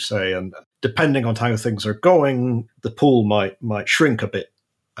 just as you say. And depending on how things are going, the pool might shrink a bit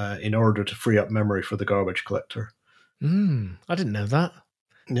in order to free up memory for the garbage collector. I didn't know that.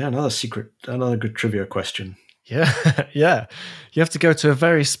 Yeah, another good trivia question. Yeah, yeah. You have to go to a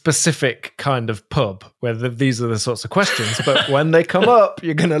very specific kind of pub where these are the sorts of questions. But when they come up,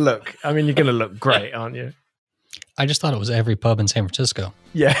 you're going to look great, aren't you? I just thought it was every pub in San Francisco.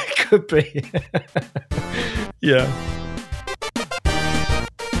 Yeah, it could be. Yeah.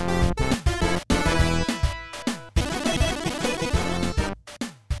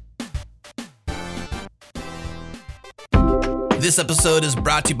 This episode is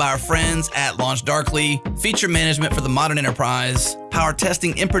brought to you by our friends at LaunchDarkly, feature management for the modern enterprise, power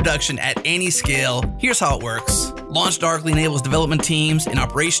testing in production at any scale. Here's how it works. LaunchDarkly enables development teams and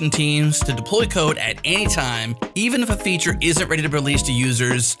operation teams to deploy code at any time, even if a feature isn't ready to be released to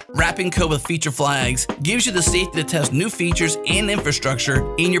users. Wrapping code with feature flags gives you the safety to test new features and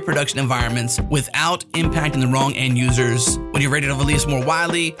infrastructure in your production environments without impacting the wrong end users. When you're ready to release more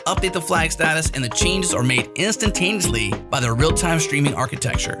widely, update the flag status, and the changes are made instantaneously by their real-time streaming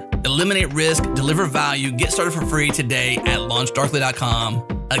architecture. Eliminate risk, deliver value, get started for free today at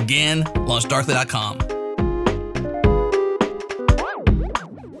launchdarkly.com. Again, launchdarkly.com.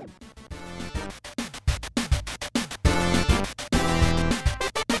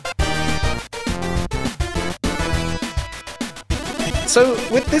 So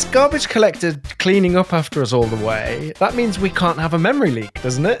with this garbage collector cleaning up after us all the way, that means we can't have a memory leak,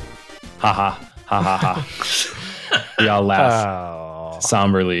 doesn't it? Ha ha, ha ha ha. We all laugh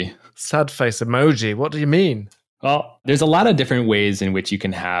somberly. Sad face emoji. What do you mean? Well, there's a lot of different ways in which you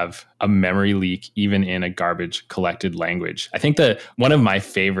can have a memory leak, even in a garbage collected language. I think that one of my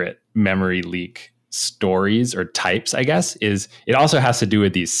favorite memory leak stories or types, I guess, is it also has to do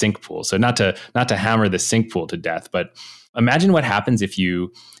with these sync pools. So not to hammer the sync pool to death, but imagine what happens if you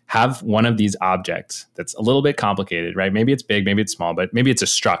have one of these objects that's a little bit complicated, right? Maybe it's big, maybe it's small, but maybe it's a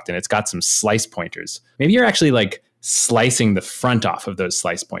struct and it's got some slice pointers. Maybe you're actually like slicing the front off of those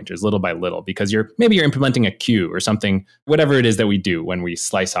slice pointers little by little because you're implementing a queue or something, whatever it is that we do when we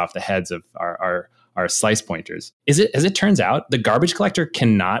slice off the heads of our slice pointers. As it turns out, the garbage collector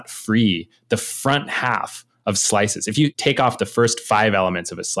cannot free the front half of slices. If you take off the first 5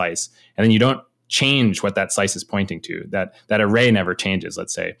 elements of a slice and then you don't change what that slice is pointing to, that array never changes,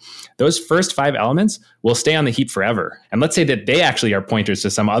 let's say, those first 5 elements will stay on the heap forever. And let's say that they actually are pointers to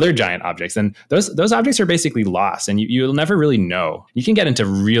some other giant objects, then those objects are basically lost and you'll never really know. You can get into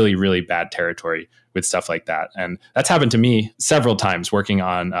really, really bad territory with stuff like that. And that's happened to me several times working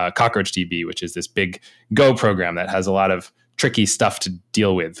on Cockroach DB, which is this big Go program that has a lot of tricky stuff to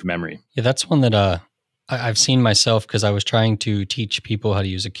deal with memory. Yeah, that's one that I've seen myself because I was trying to teach people how to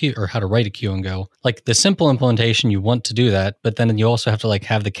use a queue or how to write a queue in Go. Like the simple implementation, you want to do that, but then you also have to like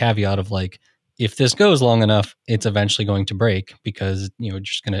have the caveat of like, if this goes long enough, it's eventually going to break because you're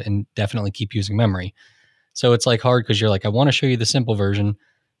just going to indefinitely keep using memory. So it's like hard because you're like, I want to show you the simple version,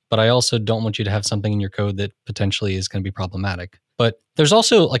 but I also don't want you to have something in your code that potentially is going to be problematic. But there's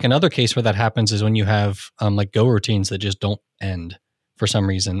also like another case where that happens is when you have like Go routines that just don't end for some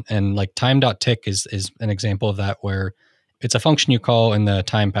reason. And like time.tick is an example of that, where it's a function you call in the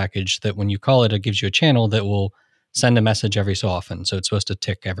time package that when you call it, it gives you a channel that will send a message every so often. So it's supposed to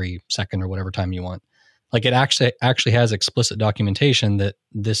tick every second or whatever time you want. Like it actually has explicit documentation that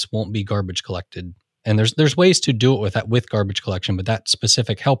this won't be garbage collected. And there's ways to do it with garbage collection, but that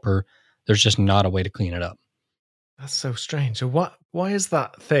specific helper, there's just not a way to clean it up. That's so strange. So why is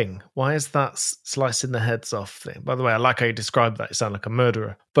that thing? Why is that slicing the heads off thing? By the way, I like how you described that. You sound like a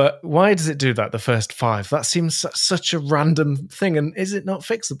murderer. But why does it do that, the first 5? That seems such a random thing. And is it not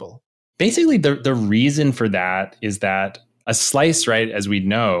fixable? Basically, the reason for that is that a slice, right, as we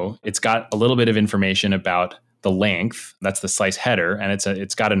know, it's got a little bit of information about the length. That's the slice header. And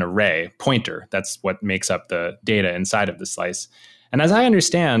it's got an array pointer. That's what makes up the data inside of the slice. And as I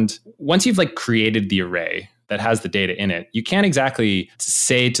understand, once you've like created the array that has the data in it, you can't exactly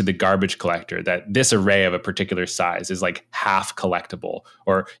say to the garbage collector that this array of a particular size is like half collectible,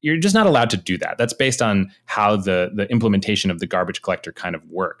 or you're just not allowed to do that. That's based on how the implementation of the garbage collector kind of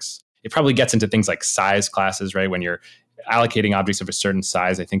works. It probably gets into things like size classes, right? When you're allocating objects of a certain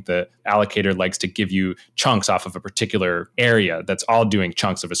size, I think the allocator likes to give you chunks off of a particular area that's all doing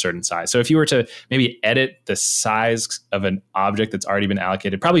chunks of a certain size. So if you were to maybe edit the size of an object that's already been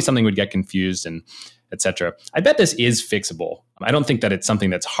allocated, probably something would get confused and etc. I bet this is fixable. I don't think that it's something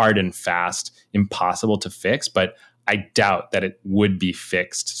that's hard and fast, impossible to fix, but I doubt that it would be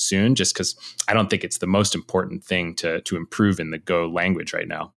fixed soon just because I don't think it's the most important thing to improve in the Go language right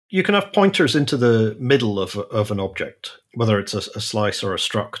now. You can have pointers into the middle of an object, whether it's a slice or a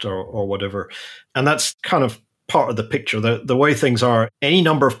struct or whatever. And that's kind of part of the picture. The way things are, any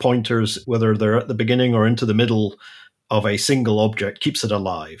number of pointers, whether they're at the beginning or into the middle of a single object, keeps it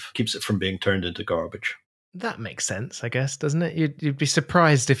alive, keeps it from being turned into garbage. That makes sense, I guess, doesn't it? You'd be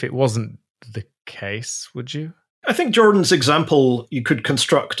surprised if it wasn't the case, would you? I think Jordan's example, you could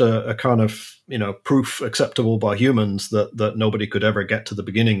construct a kind of, proof acceptable by humans that nobody could ever get to the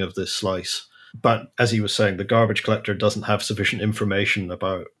beginning of this slice. But as he was saying, the garbage collector doesn't have sufficient information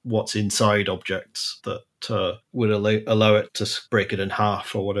about what's inside objects that would allow it to break it in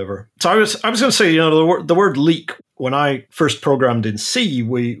half or whatever. So I was going to say, the word leak, when I first programmed in C,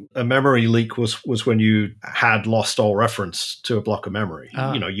 a memory leak was when you had lost all reference to a block of memory.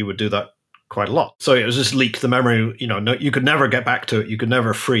 You would do that quite a lot. So it was just leaked the memory, no, you could never get back to it. You could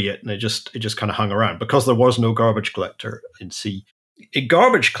never free it. And it just kind of hung around because there was no garbage collector in C. In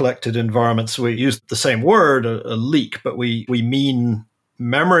garbage collected environments, we use the same word, a leak, but we mean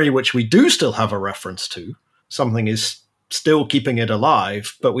memory, which we do still have a reference to. Something is still keeping it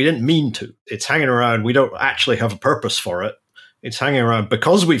alive, but we didn't mean to. It's hanging around. We don't actually have a purpose for it. It's hanging around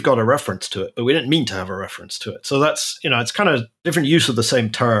because we've got a reference to it, but we didn't mean to have a reference to it. So that's, it's kind of different use of the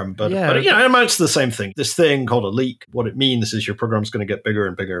same term, but it amounts to the same thing. This thing called a leak, what it means is your program's going to get bigger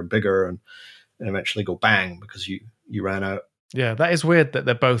and bigger and bigger and eventually go bang because you ran out. Yeah, that is weird that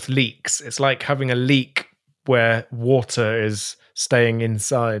they're both leaks. It's like having a leak where water is staying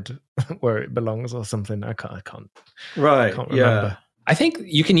inside where it belongs or something. I can't. Right. Can't remember. Yeah. I think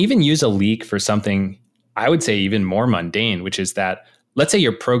you can even use a leak for something, I would say even more mundane, which is that, let's say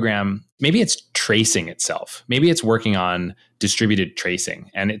your program, maybe it's tracing itself. Maybe it's working on distributed tracing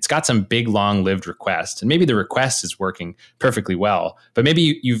and it's got some big, long-lived request. And maybe the request is working perfectly well. But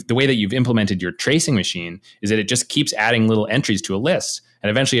maybe the way that you've implemented your tracing machine is that it just keeps adding little entries to a list. And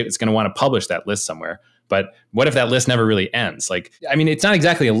eventually it's going to want to publish that list somewhere. But what if that list never really ends? It's not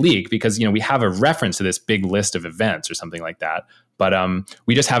exactly a leak because, we have a reference to this big list of events or something like that. But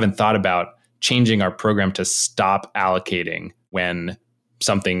we just haven't thought about changing our program to stop allocating when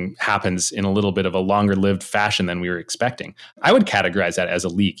something happens in a little bit of a longer lived fashion than we were expecting. I would categorize that as a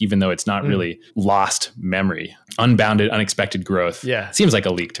leak, even though it's not really lost memory, unbounded, unexpected growth. Yeah. Seems like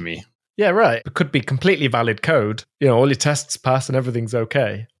a leak to me. Yeah, right. It could be completely valid code. All your tests pass and everything's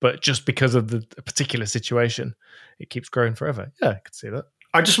okay. But just because of the particular situation, it keeps growing forever. Yeah, I could see that.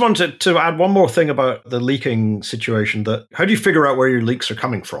 I just wanted to add one more thing about the leaking situation. That how do you figure out where your leaks are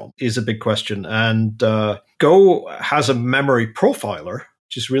coming from is a big question. And Go has a memory profiler,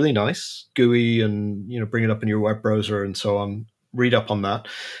 which is really nice. GUI and, bring it up in your web browser and so on. Read up on that.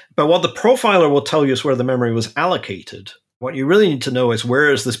 But what the profiler will tell you is where the memory was allocated. What you really need to know is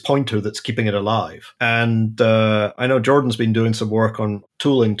where is this pointer that's keeping it alive? And I know Jordan's been doing some work on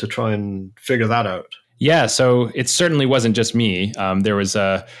tooling to try and figure that out. Yeah, so it certainly wasn't just me. There was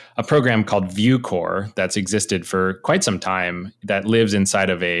a program called ViewCore that's existed for quite some time that lives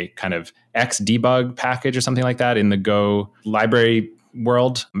inside of a kind of Xdebug package or something like that in the Go library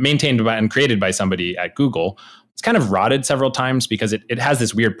world, maintained by and created by somebody at Google. It's kind of rotted several times because it has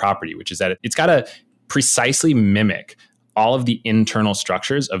this weird property, which is that it's got to precisely mimic all of the internal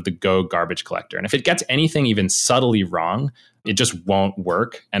structures of the Go garbage collector. And if it gets anything even subtly wrong, it just won't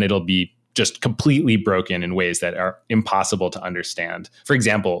work and it'll be just completely broken in ways that are impossible to understand. For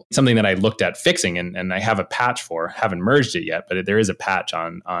example, something that I looked at fixing and I have a patch for, haven't merged it yet, but there is a patch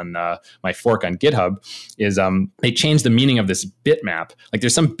on my fork on GitHub, is they changed the meaning of this bitmap. Like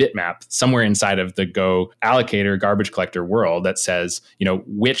there's some bitmap somewhere inside of the Go allocator garbage collector world that says,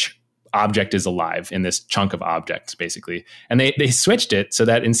 which object is alive in this chunk of objects, basically. And they switched it so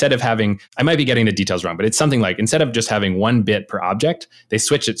that instead of having, I might be getting the details wrong, but it's something like instead of just having one bit per object, they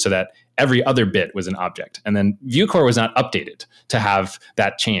switched it so that every other bit was an object. And then ViewCore was not updated to have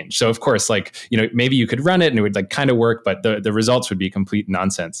that change. So of course, maybe you could run it and it would kind of work, but the results would be complete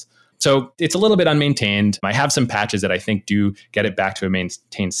nonsense. So it's a little bit unmaintained. I have some patches that I think do get it back to a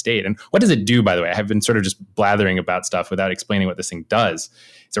maintained state. And what does it do, by the way? I have been sort of just blathering about stuff without explaining what this thing does.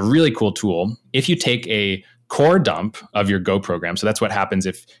 It's a really cool tool. If you take a core dump of your Go program, so that's what happens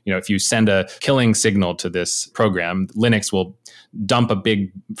if you send a killing signal to this program, Linux will dump a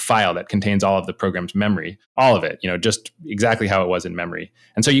big file that contains all of the program's memory, all of it, just exactly how it was in memory.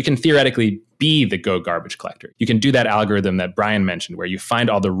 And so you can theoretically be the Go garbage collector. You can do that algorithm that Bryan mentioned, where you find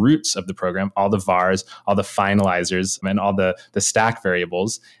all the roots of the program, all the vars, all the finalizers, and all the stack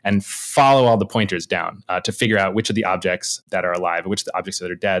variables, and follow all the pointers down to figure out which of the objects that are alive and which of the objects that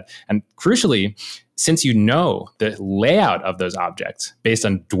are dead. And crucially, since you know the layout of those objects based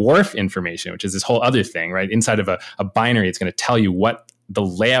on dwarf information, which is this whole other thing, right? Inside of a binary, it's going to tell you what the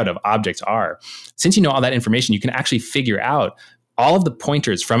layout of objects are. Since you know all that information, you can actually figure out all of the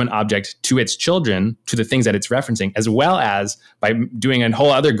pointers from an object to its children, to the things that it's referencing, as well as by doing a whole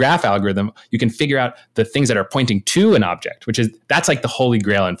other graph algorithm, you can figure out the things that are pointing to an object, that's like the holy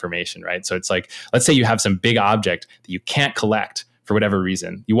grail information, right? So it's like, let's say you have some big object that you can't collect for whatever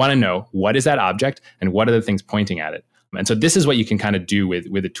reason. You want to know what is that object and what are the things pointing at it. And so this is what you can kind of do with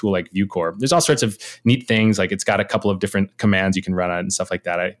a tool like ViewCore. There's all sorts of neat things, like it's got a couple of different commands you can run on it and stuff like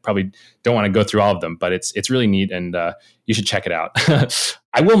that. I probably don't want to go through all of them, but it's really neat and you should check it out.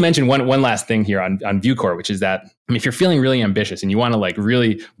 I will mention one last thing here on ViewCore, which is that if you're feeling really ambitious and you want to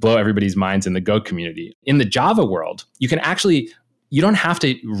really blow everybody's minds in the Go community, in the Java world, you can actually you don't have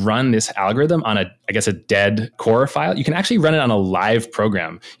to run this algorithm on a dead core file. You can actually run it on a live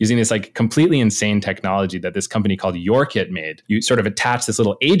program using this like completely insane technology that this company called YourKit made. You sort of attach this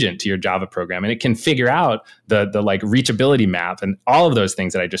little agent to your Java program, and it can figure out the like reachability map and all of those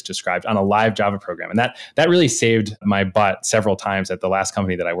things that I just described on a live Java program. And that really saved my butt several times at the last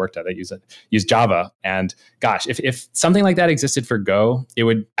company that I worked at that used Java. And gosh, if something like that existed for Go, it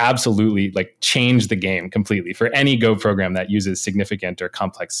would absolutely like change the game completely for any Go program that uses significant or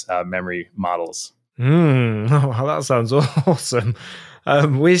complex memory models. Oh, that sounds awesome.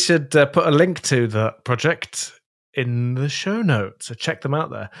 We should put a link to the project in the show notes, so check them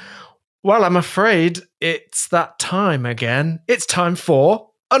out there. Well, I'm afraid it's that time again. It's time for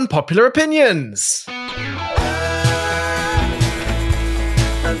Unpopular Opinions. I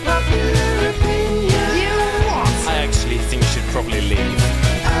actually think you should probably leave.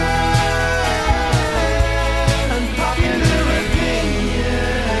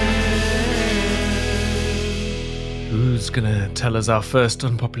 Who's going to tell us our first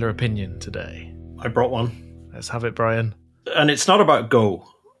unpopular opinion today? I brought one. Let's have it, Brian. And it's not about Go.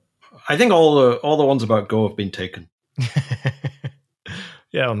 I think all the ones about Go have been taken.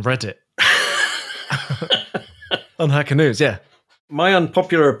 Yeah, on Reddit. On Hacker News, yeah. My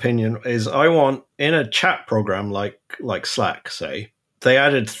unpopular opinion is I want, in a chat program like Slack, say, they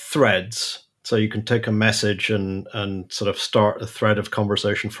added threads. So you can take a message and sort of start a thread of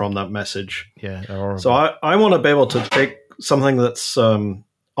conversation from that message. Yeah, they're horrible. So I want to be able to take something that's on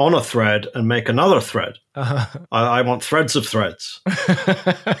a thread and make another thread. I want threads of threads.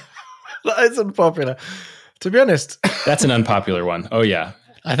 That is unpopular. To be honest. That's an unpopular one. Oh, yeah.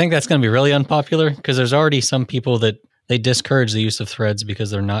 I think that's going to be really unpopular because there's already some people that they discourage the use of threads because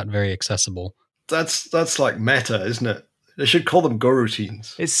they're not very accessible. That's like meta, isn't it? They should call them Go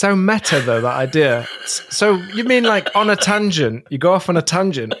routines. It's so meta, though, that idea. So you mean like on a tangent, you go off on a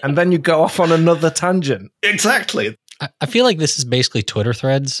tangent, and then you go off on another tangent? Exactly. I feel like this is basically Twitter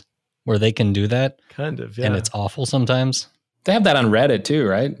threads where they can do that. Kind of, yeah. And it's awful sometimes. They have that on Reddit too,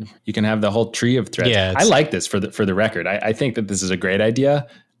 right? You can have the whole tree of threads. Yeah, I like this for the record. I think that this is a great idea,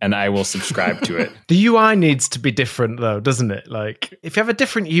 and I will subscribe to it. The UI needs to be different, though, doesn't it? Like, if you have a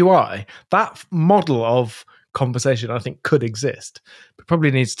different UI, that model of conversation, I think, could exist. But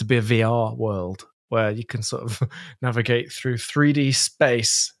probably needs to be a VR world where you can sort of navigate through 3D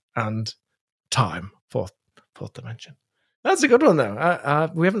space and time, fourth dimension. That's a good one,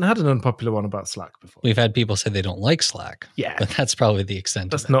 though. We haven't had an unpopular one about Slack before. We've had people say they don't like Slack. Yeah. But that's probably the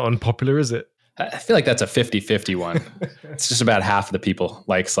extent That's of it. not unpopular, is it? I feel like that's a 50-50 one. It's just about half of the people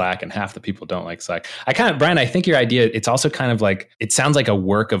like Slack and half the people don't like Slack. Brian, I think your idea, it's also kind of like, it sounds like a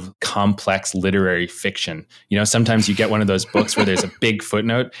work of complex literary fiction. You know, sometimes you get one of those books where there's a big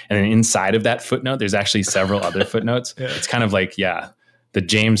footnote, and then inside of that footnote, there's actually several other footnotes. Yeah. It's kind of like, the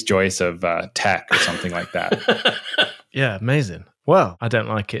James Joyce of tech or something like that. Yeah, amazing. Well, I don't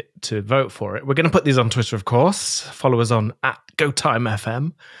like it to vote for it. We're going to put these on Twitter, of course. Follow us on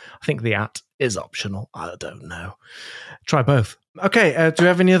 @GoTimeFM. I think the is optional. I don't know. Try both. Okay, do you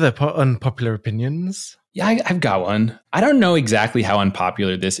have any other unpopular opinions? Yeah, I've got one. I don't know exactly how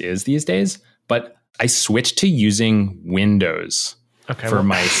unpopular this is these days, but I switched to using Windows for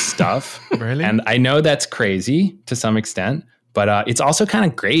my stuff. Really? And I know that's crazy to some extent, but it's also kind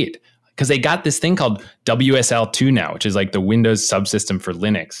of great because they got this thing called WSL2 now, which is like the Windows subsystem for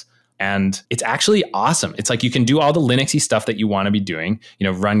Linux. And it's actually awesome. It's like you can do all the Linuxy stuff that you want to be doing, you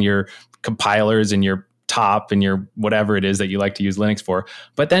know, run your compilers and your top and your whatever it is that you like to use Linux for.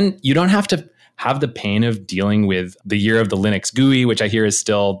 But then you don't have to have the pain of dealing with the year of the Linux GUI, which I hear is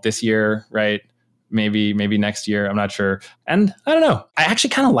still this year, right? Maybe next year. I'm not sure. And I don't know. I actually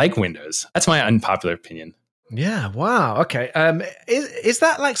kind of like Windows. That's my unpopular opinion. Yeah. Wow. Okay. Is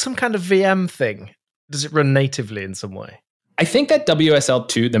that like some kind of VM thing? Does it run natively in some way? I think that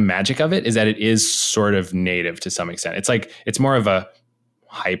WSL2, the magic of it is that it is sort of native to some extent. It's like, it's more of a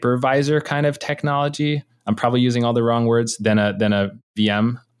hypervisor kind of technology. I'm probably using all the wrong words than a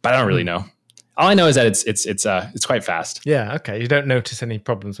VM, but I don't really know. All I know is that it's quite fast. Yeah. Okay. You don't notice any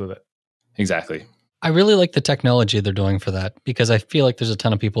problems with it. Exactly. I really like the technology they're doing for that because I feel like there's a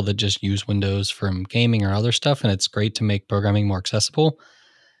ton of people that just use Windows from gaming or other stuff, and it's great to make programming more accessible.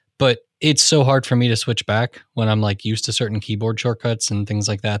 But it's so hard for me to switch back when I'm like used to certain keyboard shortcuts and things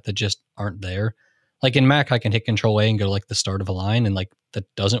like that just aren't there. Like in Mac, I can hit Control A and go to like the start of a line, and like that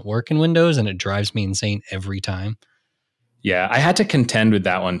doesn't work in Windows, and it drives me insane every time. Yeah, I had to contend with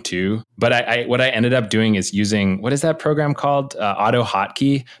that one too. But what I ended up doing is using, what is that program called? Auto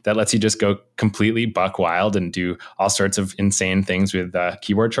Hotkey, that lets you just go completely buck wild and do all sorts of insane things with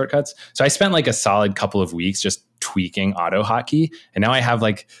keyboard shortcuts. So I spent like a solid couple of weeks just tweaking auto hotkey. And now I have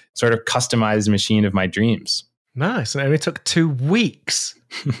like sort of customized machine of my dreams. Nice. And it only took 2 weeks.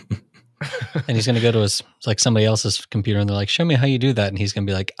 And he's going to go to his like somebody else's computer and they're like, show me how you do that. And he's going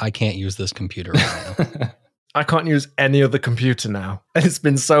to be like, I can't use this computer right now. I can't use any other computer now. It's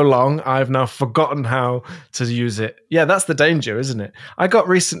been so long, I've now forgotten how to use it. Yeah, that's the danger, isn't it? I got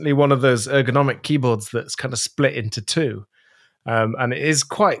recently one of those ergonomic keyboards that's kind of split into 2. And it is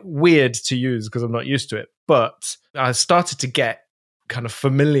quite weird to use because I'm not used to it. But I started to get kind of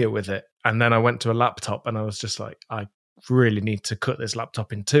familiar with it. And then I went to a laptop and I was just like, I really need to cut this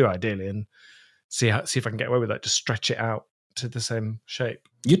laptop in 2 ideally and see if I can get away with that. Just stretch it out to the same shape.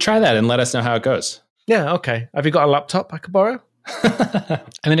 You try that and let us know how it goes. Yeah, okay. Have you got a laptop I could borrow? I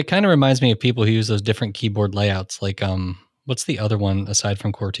mean, it kind of reminds me of people who use those different keyboard layouts. Like, what's the other one aside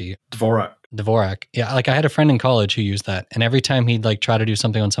from QWERTY? Dvorak. Yeah, like I had a friend in college who used that. And every time he'd like try to do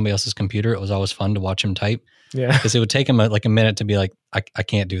something on somebody else's computer, it was always fun to watch him type. Yeah. Because it would take him like a minute to be like, I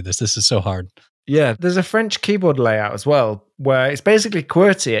can't do this. This is so hard. Yeah, there's a French keyboard layout as well, where it's basically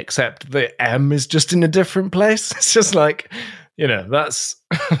QWERTY, except the M is just in a different place. It's just like, that's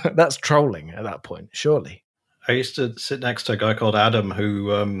that's trolling at that point, surely. I used to sit next to a guy called Adam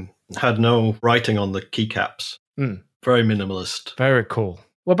who had no writing on the keycaps. Very minimalist. Very cool.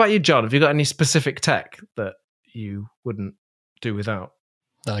 What about you, John? Have you got any specific tech that you wouldn't do without?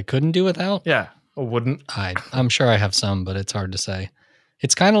 That I couldn't do without? Yeah, or wouldn't? I'm sure I have some, but it's hard to say.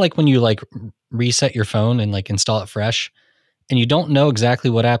 It's kind of like when you like reset your phone and like install it fresh and you don't know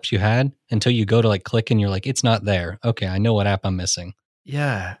exactly what apps you had until you go to like click and you're like, it's not there. Okay, I know what app I'm missing.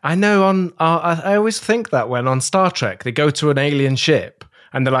 Yeah, I know I always think that when on Star Trek, they go to an alien ship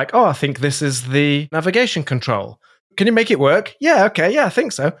and they're like, oh, I think this is the navigation control. Can you make it work? Yeah, okay, yeah, I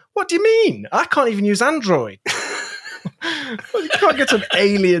think so. What do you mean? I can't even use Android. Well, you can't get to an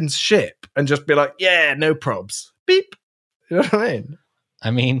alien's ship and just be like, yeah, no probs. Beep. You know what I mean? I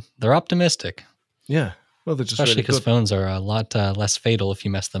mean, they're optimistic. Yeah. Well, they're just especially because really phones are a lot less fatal if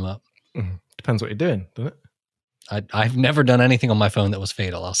you mess them up. Mm-hmm. Depends what you're doing, doesn't it? I've never done anything on my phone that was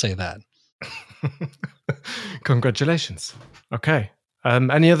fatal. I'll say that. Congratulations. Okay.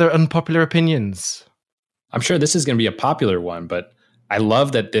 Any other unpopular opinions? I'm sure this is going to be a popular one, but I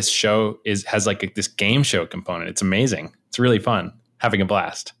love that this show has like this game show component. It's amazing. It's really fun. Having a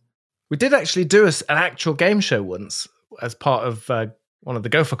blast. We did actually do an actual game show once as part of one of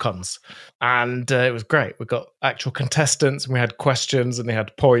the GopherCons, and it was great. We got actual contestants and we had questions and they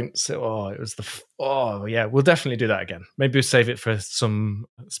had points. We'll definitely do that again. Maybe we'll save it for some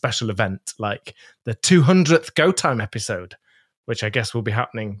special event like the 200th Go Time episode, which I guess will be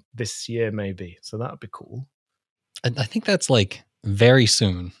happening this year maybe. So that would be cool. I think that's like very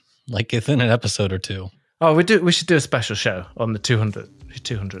soon, like within an episode or 2. Oh, we should do a special show on the 200th.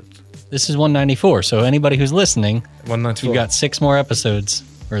 This is 194, so anybody who's listening, 194. You've got 6 more episodes,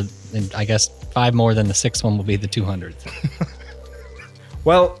 or I guess 5 more than the 6th one will be the 200th.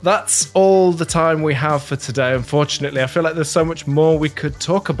 Well, that's all the time we have for today. Unfortunately, I feel like there's so much more we could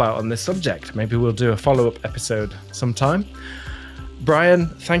talk about on this subject. Maybe we'll do a follow-up episode sometime. Bryan,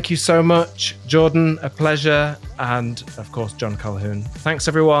 thank you so much. Jordan, a pleasure. And of course, John Calhoun. Thanks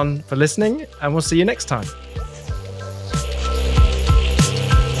everyone for listening, and we'll see you next time.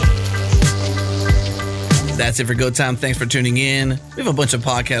 That's it for Go Time. Thanks for tuning in. We have a bunch of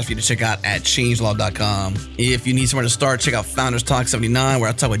podcasts for you to check out at changelog.com. If you need somewhere to start, check out Founders Talk 79, where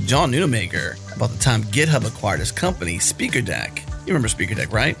I talk with John Nunemaker about the time GitHub acquired his company, SpeakerDeck. You remember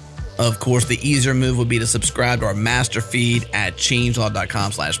SpeakerDeck, right? Of course, the easier move would be to subscribe to our master feed at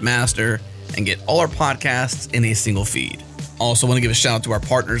changelog.com/master and get all our podcasts in a single feed. Also want to give a shout out to our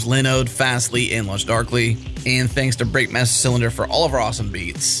partners, Linode, Fastly, and LaunchDarkly. And thanks to Breakmaster Cylinder for all of our awesome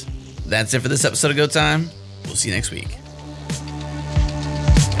beats. That's it for this episode of Go Time. We'll see you next week.